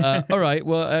 Yeah. All right.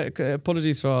 Well,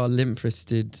 apologies for our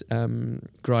limp-wristed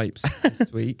gripes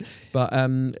this week. But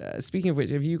speaking of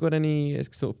which, have you got any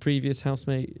sort of previous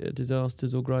housemate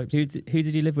disasters or gripes? Who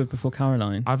did you live with before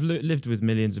Caroline? I've lived with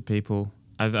millions of people.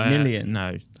 Millions?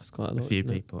 No, That's quite a a lot. few isn't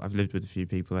it? people. I've lived with a few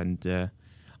people, and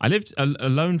I lived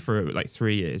alone for like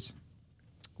 3 years.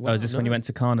 Oh, is this when you went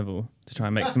to Carnival to try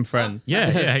and make some friends?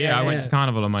 Yeah. I went to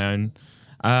Carnival on my own,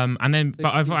 and then So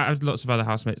but I've had lots of other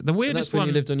housemates. The And weirdest that's when one.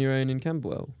 you lived on your own in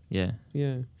Camberwell. Yeah,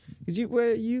 Yeah. Because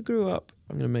where you grew up,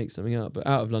 I'm going to make something up, but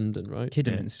out of London, right?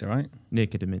 Kidderminster, right? near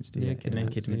Kidderminster. Near Yeah,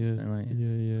 Kidderminster. Kidderminster, right?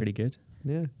 Yeah. Yeah. Pretty good.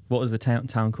 Yeah. What was the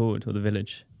town called or the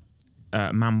village?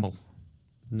 Mammal,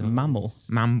 Mammal.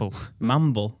 Mammal,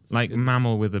 Mamble. like good.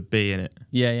 mammal with a B in it.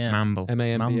 Yeah, yeah. Mammal,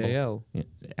 MAMBAL.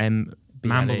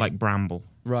 mammal like bramble.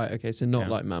 Right. Okay. So not Yeah.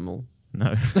 like mammal.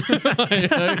 No,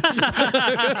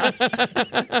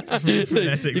 You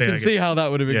can see how that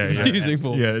would have been confusing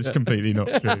for me. Yeah, it's completely not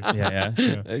true. Yeah,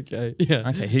 yeah. Okay. Yeah.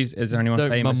 Okay, is there anyone Don't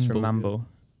famous from mumble.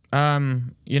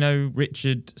 Mamble? You know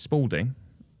Richard Spalding,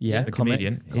 Yeah, the comic,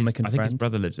 comedian. comic and I think his friend.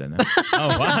 brother lives there now.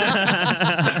 Oh,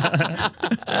 wow.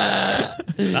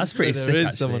 That's pretty So sick, there is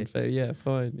actually. someone yeah,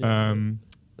 fine. Yeah,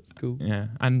 that's cool. Yeah,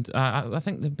 and I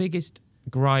think the biggest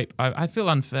gripe, I feel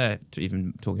unfair to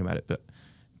even talking about it, but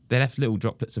they left little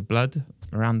droplets of blood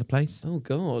around the place. Oh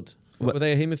God. What- Were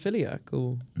they a haemophiliac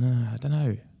or? No, I don't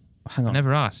know. Hang I on.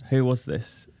 never asked. Who was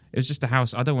this? It was just a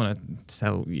house. I don't want to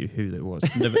tell you who it was.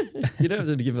 You don't have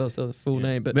to give us the full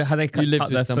name, but But had they cut, lived cut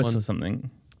with their someone- foot or something?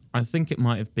 I think it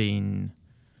might have been.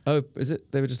 oh, is it?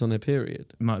 They were just on their period.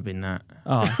 It might have been that.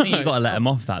 Oh, I think you've got to let them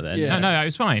off that then. Yeah. No, it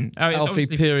was fine. It's Alfie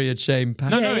obviously- period shame.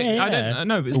 No, Yeah, yeah, I yeah. don't.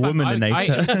 No, it was A fine.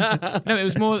 womaninator. No, it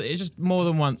was more. It's just more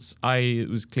than once. I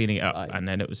was cleaning it up, Right. and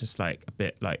then it was just like a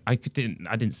bit like I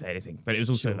didn't say anything, but it was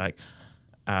also Sure. like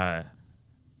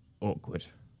awkward.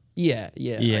 Yeah.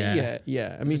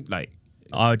 I mean, Just like,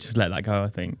 I would just let that go, I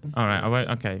think. all right, I won't.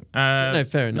 Okay. no,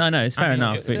 fair enough. No, it's fair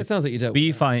enough. It sounds like you dealt. But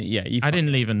you find, yeah, you. I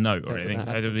didn't leave a note or Don't anything. let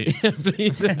I that don't-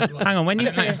 Please. Hang on, when you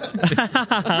say.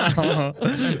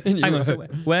 Hang on, so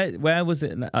where was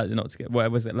it? Not to get. Where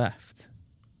was it left?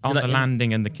 on Like the in-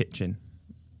 landing and the kitchen.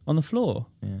 On the floor,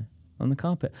 Yeah. on the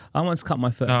carpet. I once cut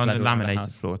my foot. No, on and the bled all over laminated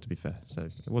house. floor, to be fair. So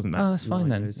it wasn't that. Oh, that's fine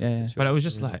then. Yeah. But it was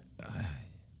just like.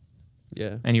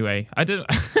 Yeah. Anyway, I didn't.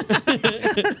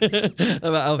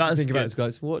 About That's think about good. this,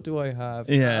 guys. What do I have?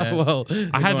 Yeah. Well,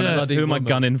 I had go on, a- bloody Who am I woman.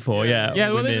 gunning for? Yeah.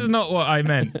 Yeah, well, this women. is not what I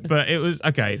meant, but it was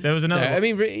okay. There was another. No, I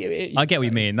mean, I get what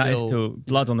you mean. That is still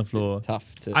blood on the floor. It's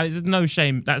tough to. There's no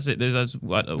shame. That's it. There's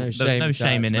no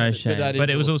shame in No it. shame. that But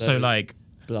is it was also like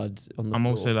blood on the I'm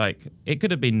floor. also like it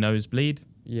could have been nosebleed.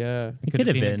 Yeah. It could could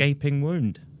have have been a been. gaping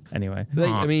wound. Anyway,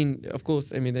 I mean, of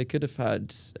course. I mean, they could have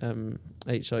had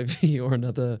HIV or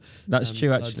another. that's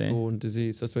true. Actually, blood-borne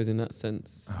disease. I suppose in that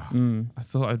sense. Mm. I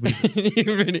thought I'd be. You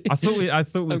really. I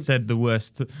thought we'd said the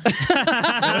worst.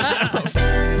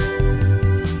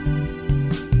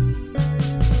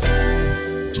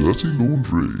 Dirty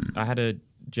Laundry. I had a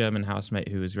German housemate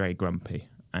who was very grumpy,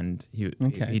 and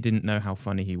Okay. he didn't know how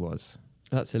funny he was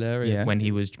That's hilarious. Yeah. when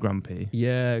he was grumpy,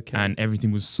 Yeah. Okay. and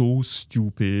everything was so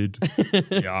stupid.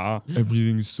 Yeah.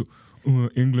 Everything's so.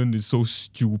 England is so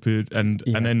stupid, and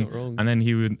Yeah, not wrong.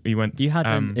 he went. You had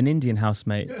an Indian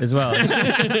housemate as well. Do you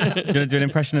want to do an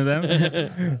impression of them?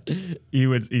 He'd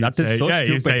That is say, so he'd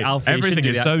stupid, say, Alfie, you everything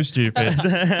shouldn't is do so stupid,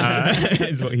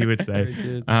 is what he would Very say.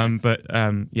 good.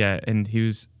 And he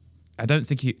was, I don't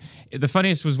think the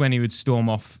funniest was when he would storm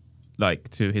off, like,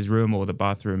 to his room or the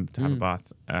bathroom to have a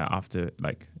bath after,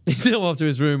 like, He's still after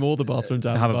his room or the bathroom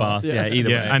to Have a bath. Yeah, either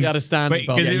way. and He had a standard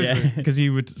bath. because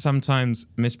he would sometimes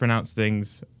mispronounce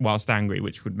things whilst angry,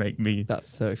 which would make me. That's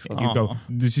so funny. You go,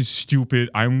 this is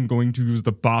stupid. I'm going to use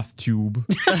the bath tube.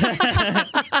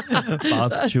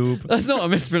 Bath tube. That's not a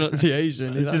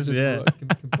mispronunciation. It's That's just, yeah. what-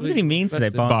 What did he mean to say?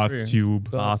 Bathroom. Bath tube.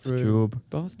 Bath tube.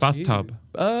 Bathtub.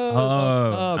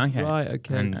 Oh, bathtub. okay. Right,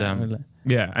 okay. And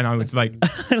yeah, and I would like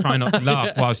try not to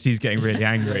laugh whilst he's getting really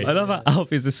angry. I love how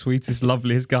Alfie's the sweetest,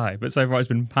 loveliest guy, but so far it's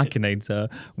been machinator,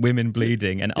 women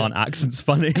bleeding, and aren't accents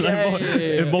funny. Like,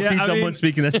 mocking Yeah, I someone mean-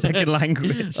 speaking their second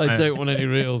language. I don't want any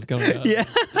reels coming out. Yeah.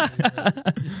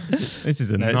 This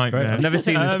is a No, it's great. nightmare. I've never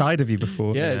seen this side of you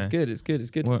before. Yeah, Yeah. it's good. It's good. It's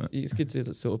good. What? It's good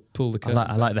to sort of pull the I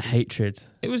curtain. like the hatred.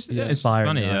 It was Yeah. it's Fire in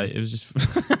funny. the eyes. It was just.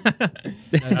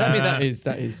 I mean, that is.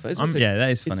 It's also- Yeah, that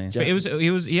is it's funny. Jack-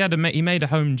 But he made a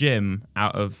home gym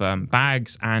out of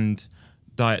bags and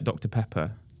Diet Dr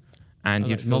Pepper, and Oh,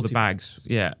 he'd like fill the multi-packs. bags.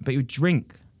 Yeah, but he would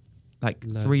drink like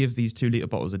Loads. 3 of these 2-litre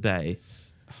bottles a day,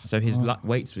 so his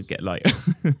weights would get lighter.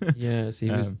 Yeah, so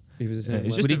he was. Um, He was. He was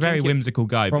Would just he a very drink it whimsical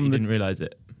guy, but from he the- didn't realise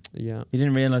it. Yeah. You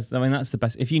didn't realise. I mean, that's the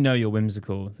best. If you know you're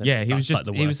whimsical. Then Yeah, he was that's, just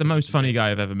like, he was worst the thing most you can funny do.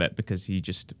 guy I've ever met because he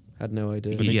just. Had no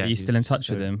idea. But Yeah, are you still in he's touch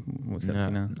with so- him? What's he up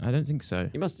to now? I don't think so.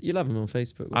 You must. You'll have him on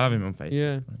Facebook. I have him on Facebook.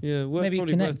 Yeah. Yeah. Maybe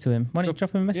connect to him. Why don't you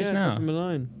drop him a message yeah, now? drop him a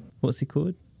line. What's he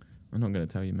called? I'm not going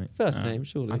to tell you, mate. First name,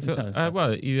 surely. I feel, tell us.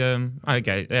 well, you,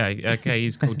 okay, yeah, okay.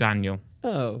 He's called Daniel.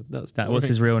 Oh, that's. What's boring.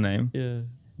 his real name? Yeah.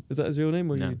 Is that his real name,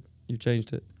 or No. you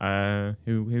changed it?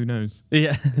 Who knows?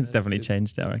 Yeah, it's That's definitely good.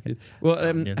 changed it, I That's reckon. good.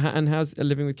 Well, Yeah. and how's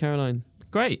living with Caroline?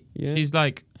 Great. Yeah. She's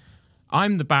like,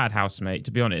 I'm the bad housemate,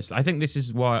 to be honest. I think this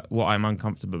is what I'm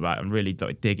uncomfortable about. I'm really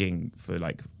like, digging for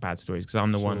like bad stories because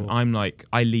I'm the one. Sure. I'm like,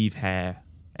 I leave hair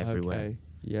everywhere. Okay.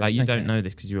 Yeah. Like you Okay. don't know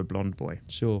this because you're a blonde boy.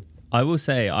 Sure. I will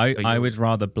say, I you're- would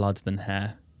rather blood than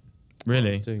hair. Really?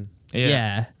 Interesting.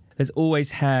 Yeah. There's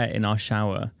always hair in our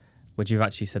shower, which you've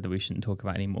actually said that we shouldn't talk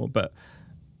about anymore, but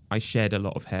I shed a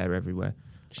lot of hair everywhere.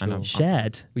 And I'm-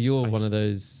 shed. Well, you're one of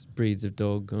those breeds of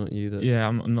dog, aren't you? That Yeah,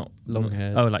 I'm not long not-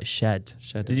 hair. Oh, like shed.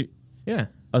 Shed. Did you? Yeah.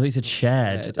 I thought you said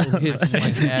shared. Oh, here's my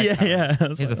hair. yeah. I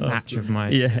was Here's a like, oh. thatch of my.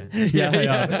 Yeah.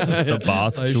 Yeah. The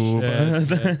bath I tube.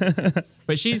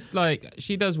 But she's like,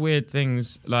 she does weird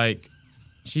things. Like,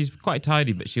 she's quite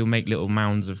tidy, but she'll make little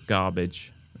mounds of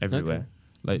garbage everywhere. Okay.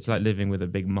 Like it's like living with a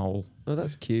big mole. Oh,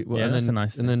 that's cute. Well, Yeah, and that's then, a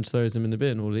nice and then throws them in the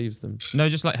bin or leaves them. No,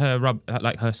 just like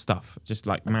like her stuff, just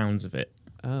like mounds of it.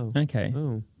 Oh. Okay.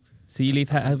 Oh. So you leave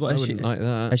hair. What I has she? wouldn't like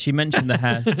that. Has she mentioned the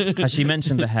hair? Has she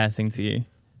mentioned the hair thing to you?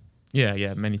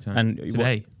 Yeah, many times. And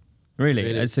today, Really?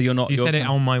 Really? So you're not. she you're said it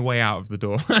on my way out of the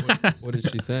door. What did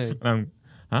she say?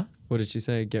 What did she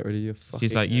say? Get rid of your fucking.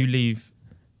 She's like, hair. you leave.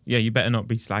 Yeah, you better not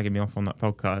be slagging me off on that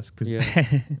podcast because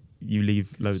Yeah. you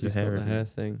leave loads She's of hair. got the everywhere. hair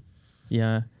thing.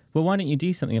 Yeah. Well, why don't you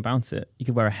do something about it? You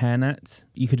could wear a hairnet.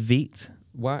 You could veet.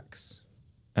 Wax.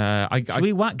 Should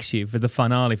we wax you for the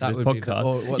finale for That this would be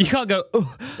podcast? You can't go.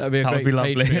 Oh, That'd be a that great would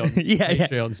be lovely.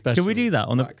 Patreon special. Can we do that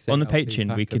on the Wax it, Patreon?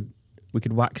 Alfie We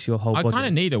could wax your whole I body. kind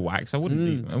of need a wax. I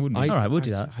wouldn't. I wouldn't. I used All to- right, we'll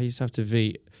do that. I used to have to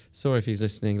veet. Sorry if he's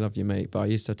listening, love you, mate. But I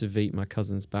used to have to veet my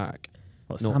cousin's back.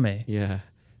 What, Not- Sammy? Yeah,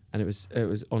 and it was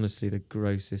honestly the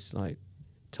grossest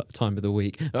time of the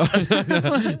week.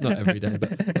 Not every day,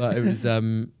 but it was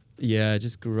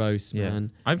just gross,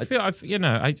 man.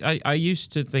 I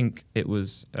used to think it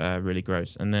was really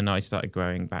gross, and then I started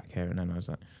growing back hair, and then I was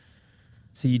like,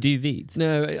 So you do Veets?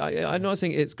 No, I'm not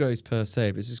saying it's gross per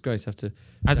se, but it's just gross to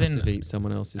veet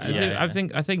someone else's. Yeah.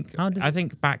 I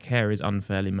think back hair is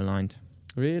unfairly maligned.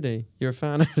 Really? You're a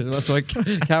fan of it? That's why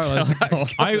Caroline's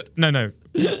back's No.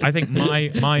 I think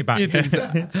my back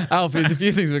hair. Alfie, there's a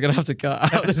few things we're going to have to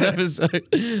cut out this episode.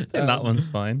 That one's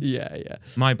fine. Yeah.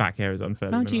 My back hair is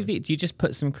unfairly How do you maligned. Veet? Do you just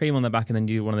put some cream on the back and then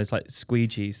do one of those like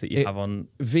squeegees that you have on?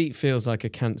 Veet feels like a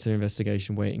cancer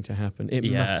investigation waiting to happen. It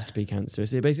Yeah. must be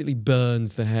cancerous. It basically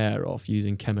burns the hair off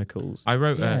using chemicals. I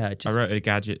wrote Yeah,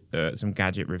 some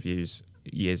gadget reviews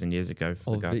years and years ago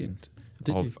for Of the Guardian Veet.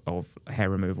 Did you? of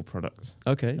hair removal products,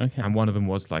 Okay. and one of them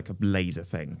was like a laser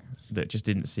thing that just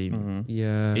didn't seem. Mhm.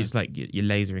 Yeah. It's like you're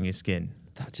lasering your skin.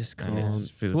 That just And it can't.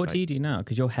 just feels So what like- do you do now?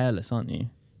 Because you're hairless, aren't you?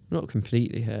 Not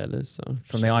completely hairless. So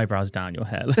From the eyebrows down, you're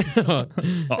hairless. yeah,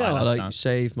 I eyelash like down.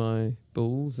 shave my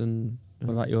balls and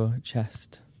What about your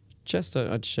chest? chest.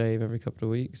 I'd shave every couple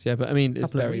of weeks. Yeah, but I mean it's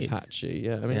Couple of very weeks? patchy.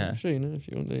 Yeah, I mean Yeah. I'm sure you know if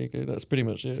you want. There you go. That's pretty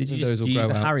much it. So did you Those just will do you use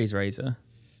grow a out. Harry's razor?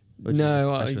 Or do you No,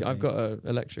 use a special I've thing? got an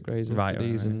electric razor Right, for right,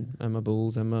 these right. and my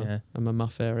balls and my Yeah.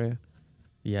 muff area.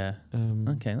 Yeah.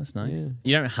 Okay, that's nice. yeah.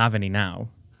 You don't have any now.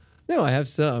 No, I have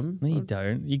some. No, you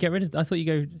don't. You get rid of. I thought you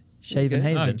go shave and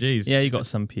Okay. Haven. Oh, jeez. Yeah, you got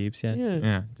some pubes. Yeah.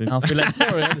 Yeah. Yeah. Alfie, let's.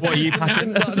 What are you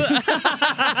packing?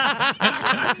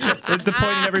 It's the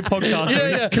point in every podcast. Yeah, where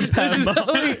we yeah. Compare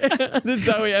Mark. This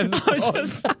is how we end.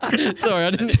 Sorry,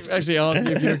 I didn't actually ask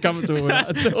you if you were comfortable with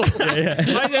that at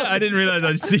all. I didn't realize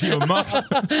I'd see your muff.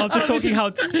 After talking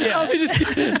how. Yeah. Alfie just,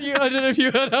 I don't know if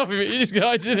you heard Alfie, but you just go,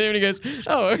 I did him and he goes,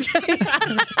 oh, okay.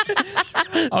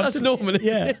 That's normally.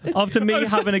 Yeah. After me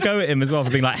having a go at him as well for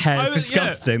being like, hair's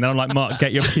disgusting. Then I'm like, Mark,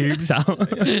 get your pubes out.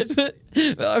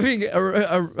 I'm being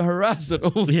harassed at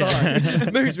all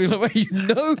sides. Moods being like, wait, you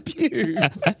know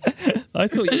pubes. I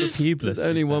thought you were pubeless. There's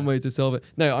only one way to solve it.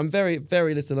 No, I'm very,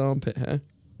 very little armpit hair.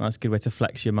 That's a good way to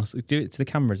flex your muscles. Do it to the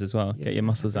cameras as well. Get your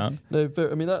muscles out. No,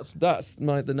 but I mean, that's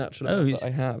the natural Oh, hair he's- that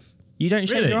I have. You don't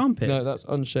shave Really? your armpits? No, that's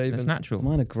unshaven. That's natural.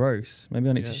 Mine are gross. Maybe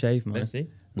I need to Yeah. shave mine. Let's see.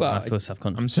 Well, I feel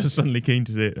self-conscious. I'm just suddenly keen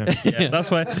to see it. Now. Yeah,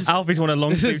 that's why Alfie's worn a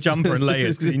long sleeve jumper and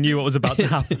layers because he knew what was about to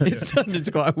happen. It's turned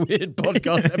into quite a weird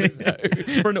podcast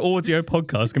episode. For an audio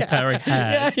podcast comparing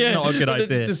hair, not a good Well,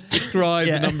 idea. Just describe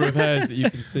Yeah. the number of hairs that you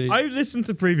can see. I listened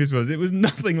to previous ones. It was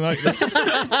nothing like this.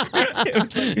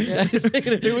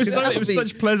 It was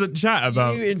such pleasant chat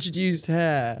about. You introduced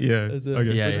hair. Yeah, As okay. well,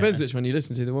 Yeah, it depends yeah. which one you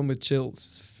listen to. The one with Chilts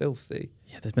was filthy.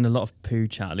 Yeah, there's been a lot of poo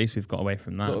chat. At least we've got away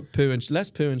from A lot that. of poo and less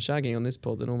poo and shagging on this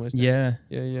pod than almost. Yeah.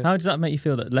 Yeah. How does that make you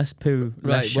feel? That less poo,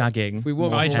 less Right, well, shagging. we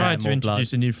want more I more hair, tried to more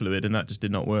introduce a new fluid, and that just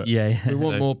did not work. blood. Yeah. We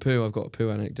want So- more poo. I've got a poo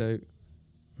anecdote.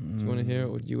 Do you want to hear it,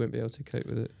 or you won't be able to cope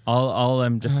with it? I'll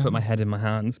just put my head in my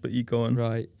hands, but you go on.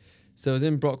 Right. So I was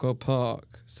in Brockwell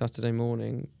Park Saturday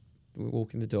morning, we were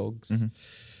walking the dogs,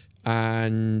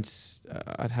 and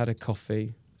I'd had a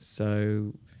coffee,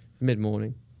 so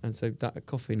mid-morning, and so that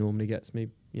coffee normally gets me,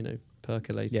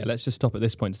 percolating. Yeah, let's just stop at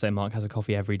this point to say Mark has a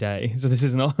coffee every day. So this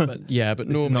is not. But this is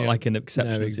normally not like an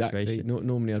exceptional no, exactly. situation.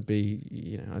 Normally I'd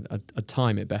be, I'd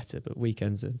time it better, but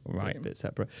weekends are Right. a bit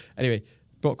separate. Anyway,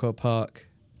 Brockwell Park,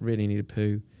 really need a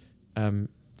poo.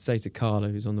 Say to Carla,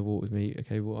 who's on the walk with me,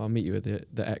 okay, well, I'll meet you at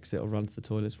the exit. I'll run to the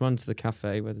toilets. Run to the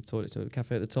cafe where the toilets are. The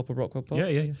cafe at the top of Brockwell Park.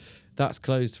 Yeah. That's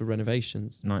closed for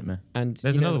renovations. Nightmare. And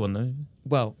There's another one though.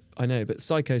 Well, I know, but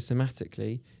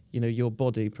psychosomatically, your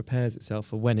body prepares itself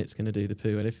for when it's going to do the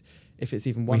poo, and if it's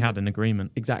even one. We had an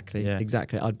agreement. Exactly. Yeah.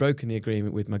 I'd broken the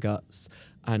agreement with my guts,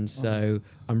 and so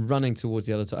I'm running towards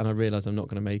the other side, and I realise I'm not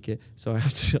going to make it. So I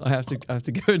have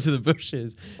to go into the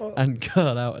bushes and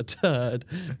curl out a turd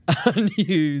and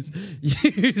use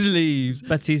leaves.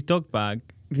 Betty's dog bag.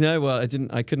 No, well,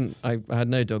 I couldn't. I had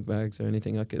no dog bags or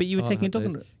anything. I could. But you were Carla taking a had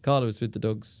dog. those. Carla was with the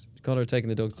dogs. Carla had taken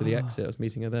the dogs to the exit. I was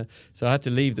meeting her there, so I had to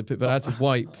leave but I had to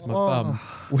wipe my bum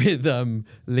with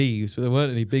leaves, but there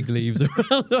weren't any big leaves around.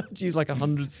 So I had to use like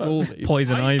 100 small leaves.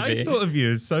 Poison I ivy. thought of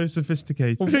you as so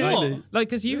sophisticated. Really? Like,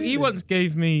 because he once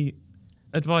gave me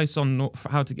advice on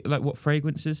how to get, like what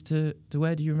fragrances to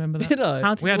wear. Do you remember that? Did I?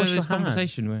 How did We you had wash your this hand?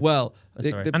 conversation with. Well,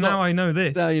 sorry. And now I know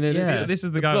this. Now you know this. Yeah. This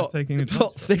is the guy who's taking the advice.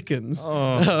 plot thickens.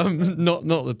 Oh. Not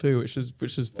the poo, which was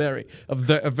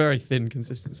a very thin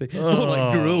consistency, more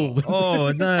like gruel.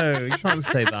 Oh no, you can't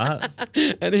say that.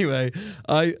 Anyway,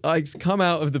 I come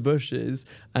out of the bushes,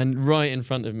 and right in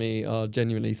front of me are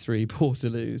genuinely 3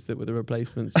 portaloos that were the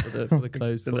replacements for the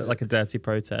clothes. It looked like a dirty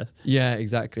protest. Yeah,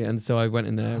 exactly. And so I went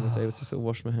in there and was able to sort of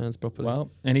wash my hands properly.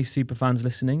 Well, any super fans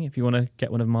listening, if you want to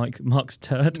get one of Mark's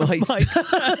turd, Mike's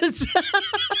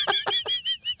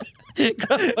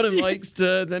grab one of Mike's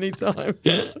turds anytime.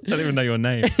 I don't even know your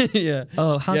name. Yeah.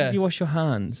 Oh, how Yeah. did you wash your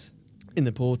hands? In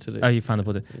the portaloo. Oh, you found the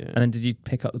portaloo. Yeah. And then did you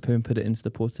pick up the poo and put it into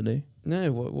the portaloo?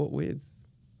 No, what with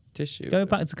tissue? Go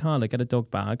back to Carla, get a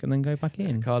dog bag, and then go back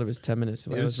in. Carla was 10 minutes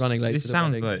away. I was running late This for the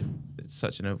sounds wedding. like it's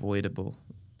such an avoidable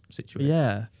situation.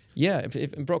 Yeah. Yeah,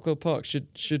 if Brockwell Park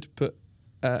should put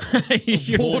a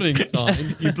You're- warning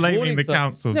sign. You're blaming Warning the sign.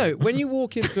 council. No, when you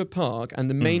walk into a park and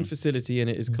the main facility in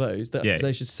it is closed, Yeah.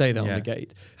 they should say that on Yeah. the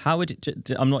gate. How would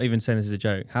it, I'm not even saying this is a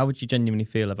joke. How would you genuinely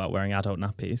feel about wearing adult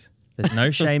nappies? There's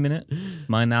no shame in it.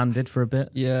 My nan did for a bit.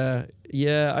 Yeah,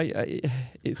 I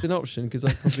it's an option because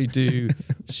I probably do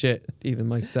shit either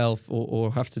myself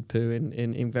or have to poo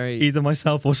in very. Either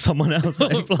myself or someone else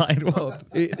that implied. Well,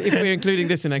 if we're including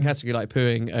this in that category, like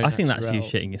pooing. I think that's you natural.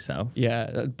 shitting yourself.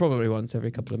 Yeah, probably once every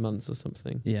couple of months or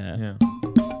something. Yeah. Yeah.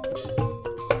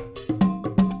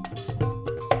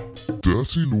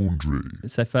 Dirty Laundry.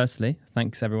 So firstly,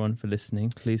 thanks everyone for listening.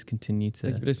 Please continue Thank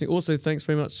you to... for listening. Also, thanks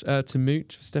very much to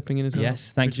Mooch for stepping in as well.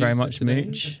 Yes, thank you very much, today.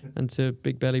 Mooch. And to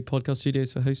Big Belly Podcast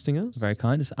Studios for hosting us. Very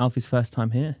kind. It's Alfie's first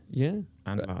time here. Yeah.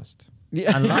 And last.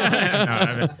 Yeah. And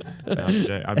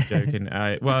I'm joking.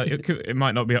 Well, it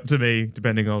might not be up to me,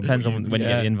 depending on Depends on when you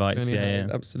get the invites. Anyhow, Yeah.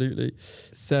 Absolutely.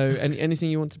 So, anything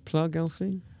you want to plug,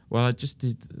 Alfie? Well, I just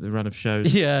did the run of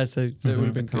shows. Yeah, so it would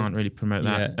have been Can't good. really promote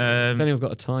that. If anyone's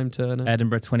got a time turner.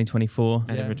 Edinburgh 2024.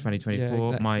 Yeah. Edinburgh 2024.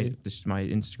 Yeah, exactly. This is my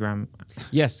Instagram.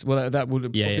 Yes, well, that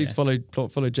would please follow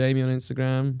Jamie on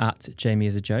Instagram. At Jamie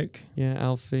is a joke. Yeah,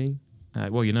 Alfie.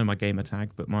 Well, you know my gamer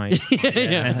tag, but my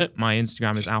my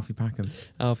Instagram is Alfie Packham.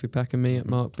 Alfie Packham, me at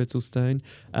Mark Bittlestone.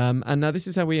 And now this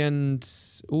is how we end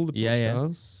all the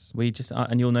podcasts. We just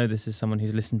and you'll know this is someone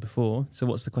who's listened before. So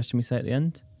what's the question we say at the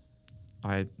end?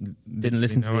 I Didn't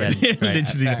listen to the end. Great.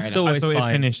 Literally, Fair It's always I thought fine.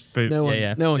 it finished. But No one,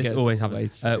 Yeah. no one This gets always all the way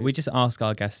happens. through. We just ask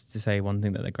our guests to say one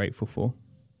thing that they're grateful for.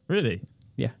 really,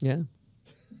 Yeah.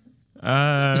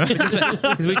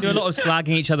 Because we do a lot of slagging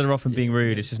each other off and being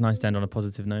rude. It's just nice to end on a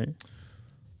positive note.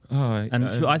 And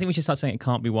I think we should start saying it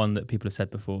can't be one that people have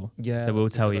said before. Yeah, So we'll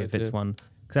that's a tell good you if it's idea. one.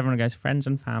 Because everyone goes friends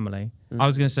and family. I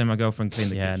was going to say my girlfriend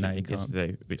cleaned the Yeah, kitchen no, you can't.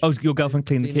 yesterday. Which, Oh, your girlfriend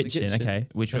cleaned the Cleaned the kitchen. kitchen. Okay.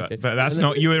 Okay. but that's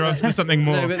not. You were after something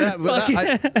more. No, but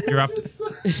that, You're after.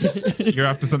 You're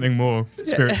after something more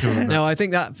spiritual. Than that. no, I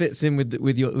think that fits in with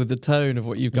the tone of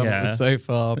what you've come up Yeah. with so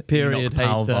far. Period.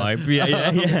 Not pal Hater. vibe.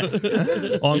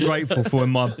 Yeah. I'm grateful for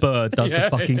when my bird does the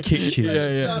fucking kitchen.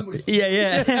 Yeah.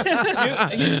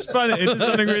 You spun it into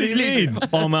something really mean.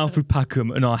 I'm Alfie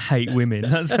Packham and I hate women.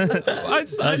 That's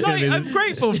I'm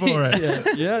grateful for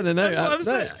it. Yeah, no, That's what I'm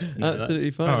saying. absolutely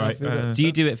fine. All I right, feel that's- Do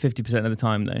you do it 50% of the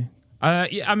time though?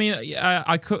 Yeah, I mean,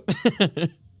 I cook.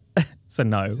 So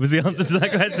no was the answer to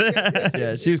that question.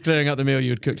 yeah, she was clearing up the meal you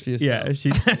had cooked for yourself.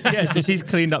 So she's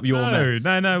cleaned up your mess.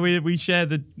 No. We share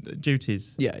the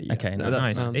duties. Yeah. Okay, no,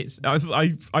 that Nice. sounds-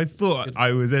 I thought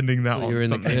I was ending that you on were in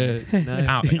the something. clear. No.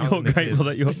 Out. I You're was in the grateful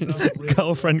clear. that your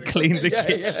girlfriend cleaned the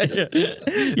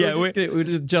kitchen. Yeah, we're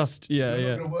just yeah. I'm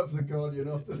going to work for the Guardian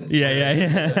after this.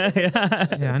 Yeah.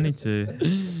 Yeah, I need to.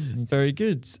 Very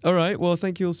good. All right. Well,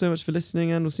 thank you all so much for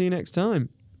listening, and we'll see you next time.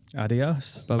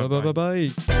 Adios. Bye bye bye bye bye.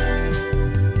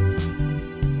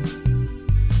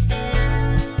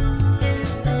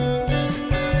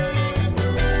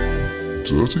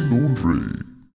 Dirty Laundry.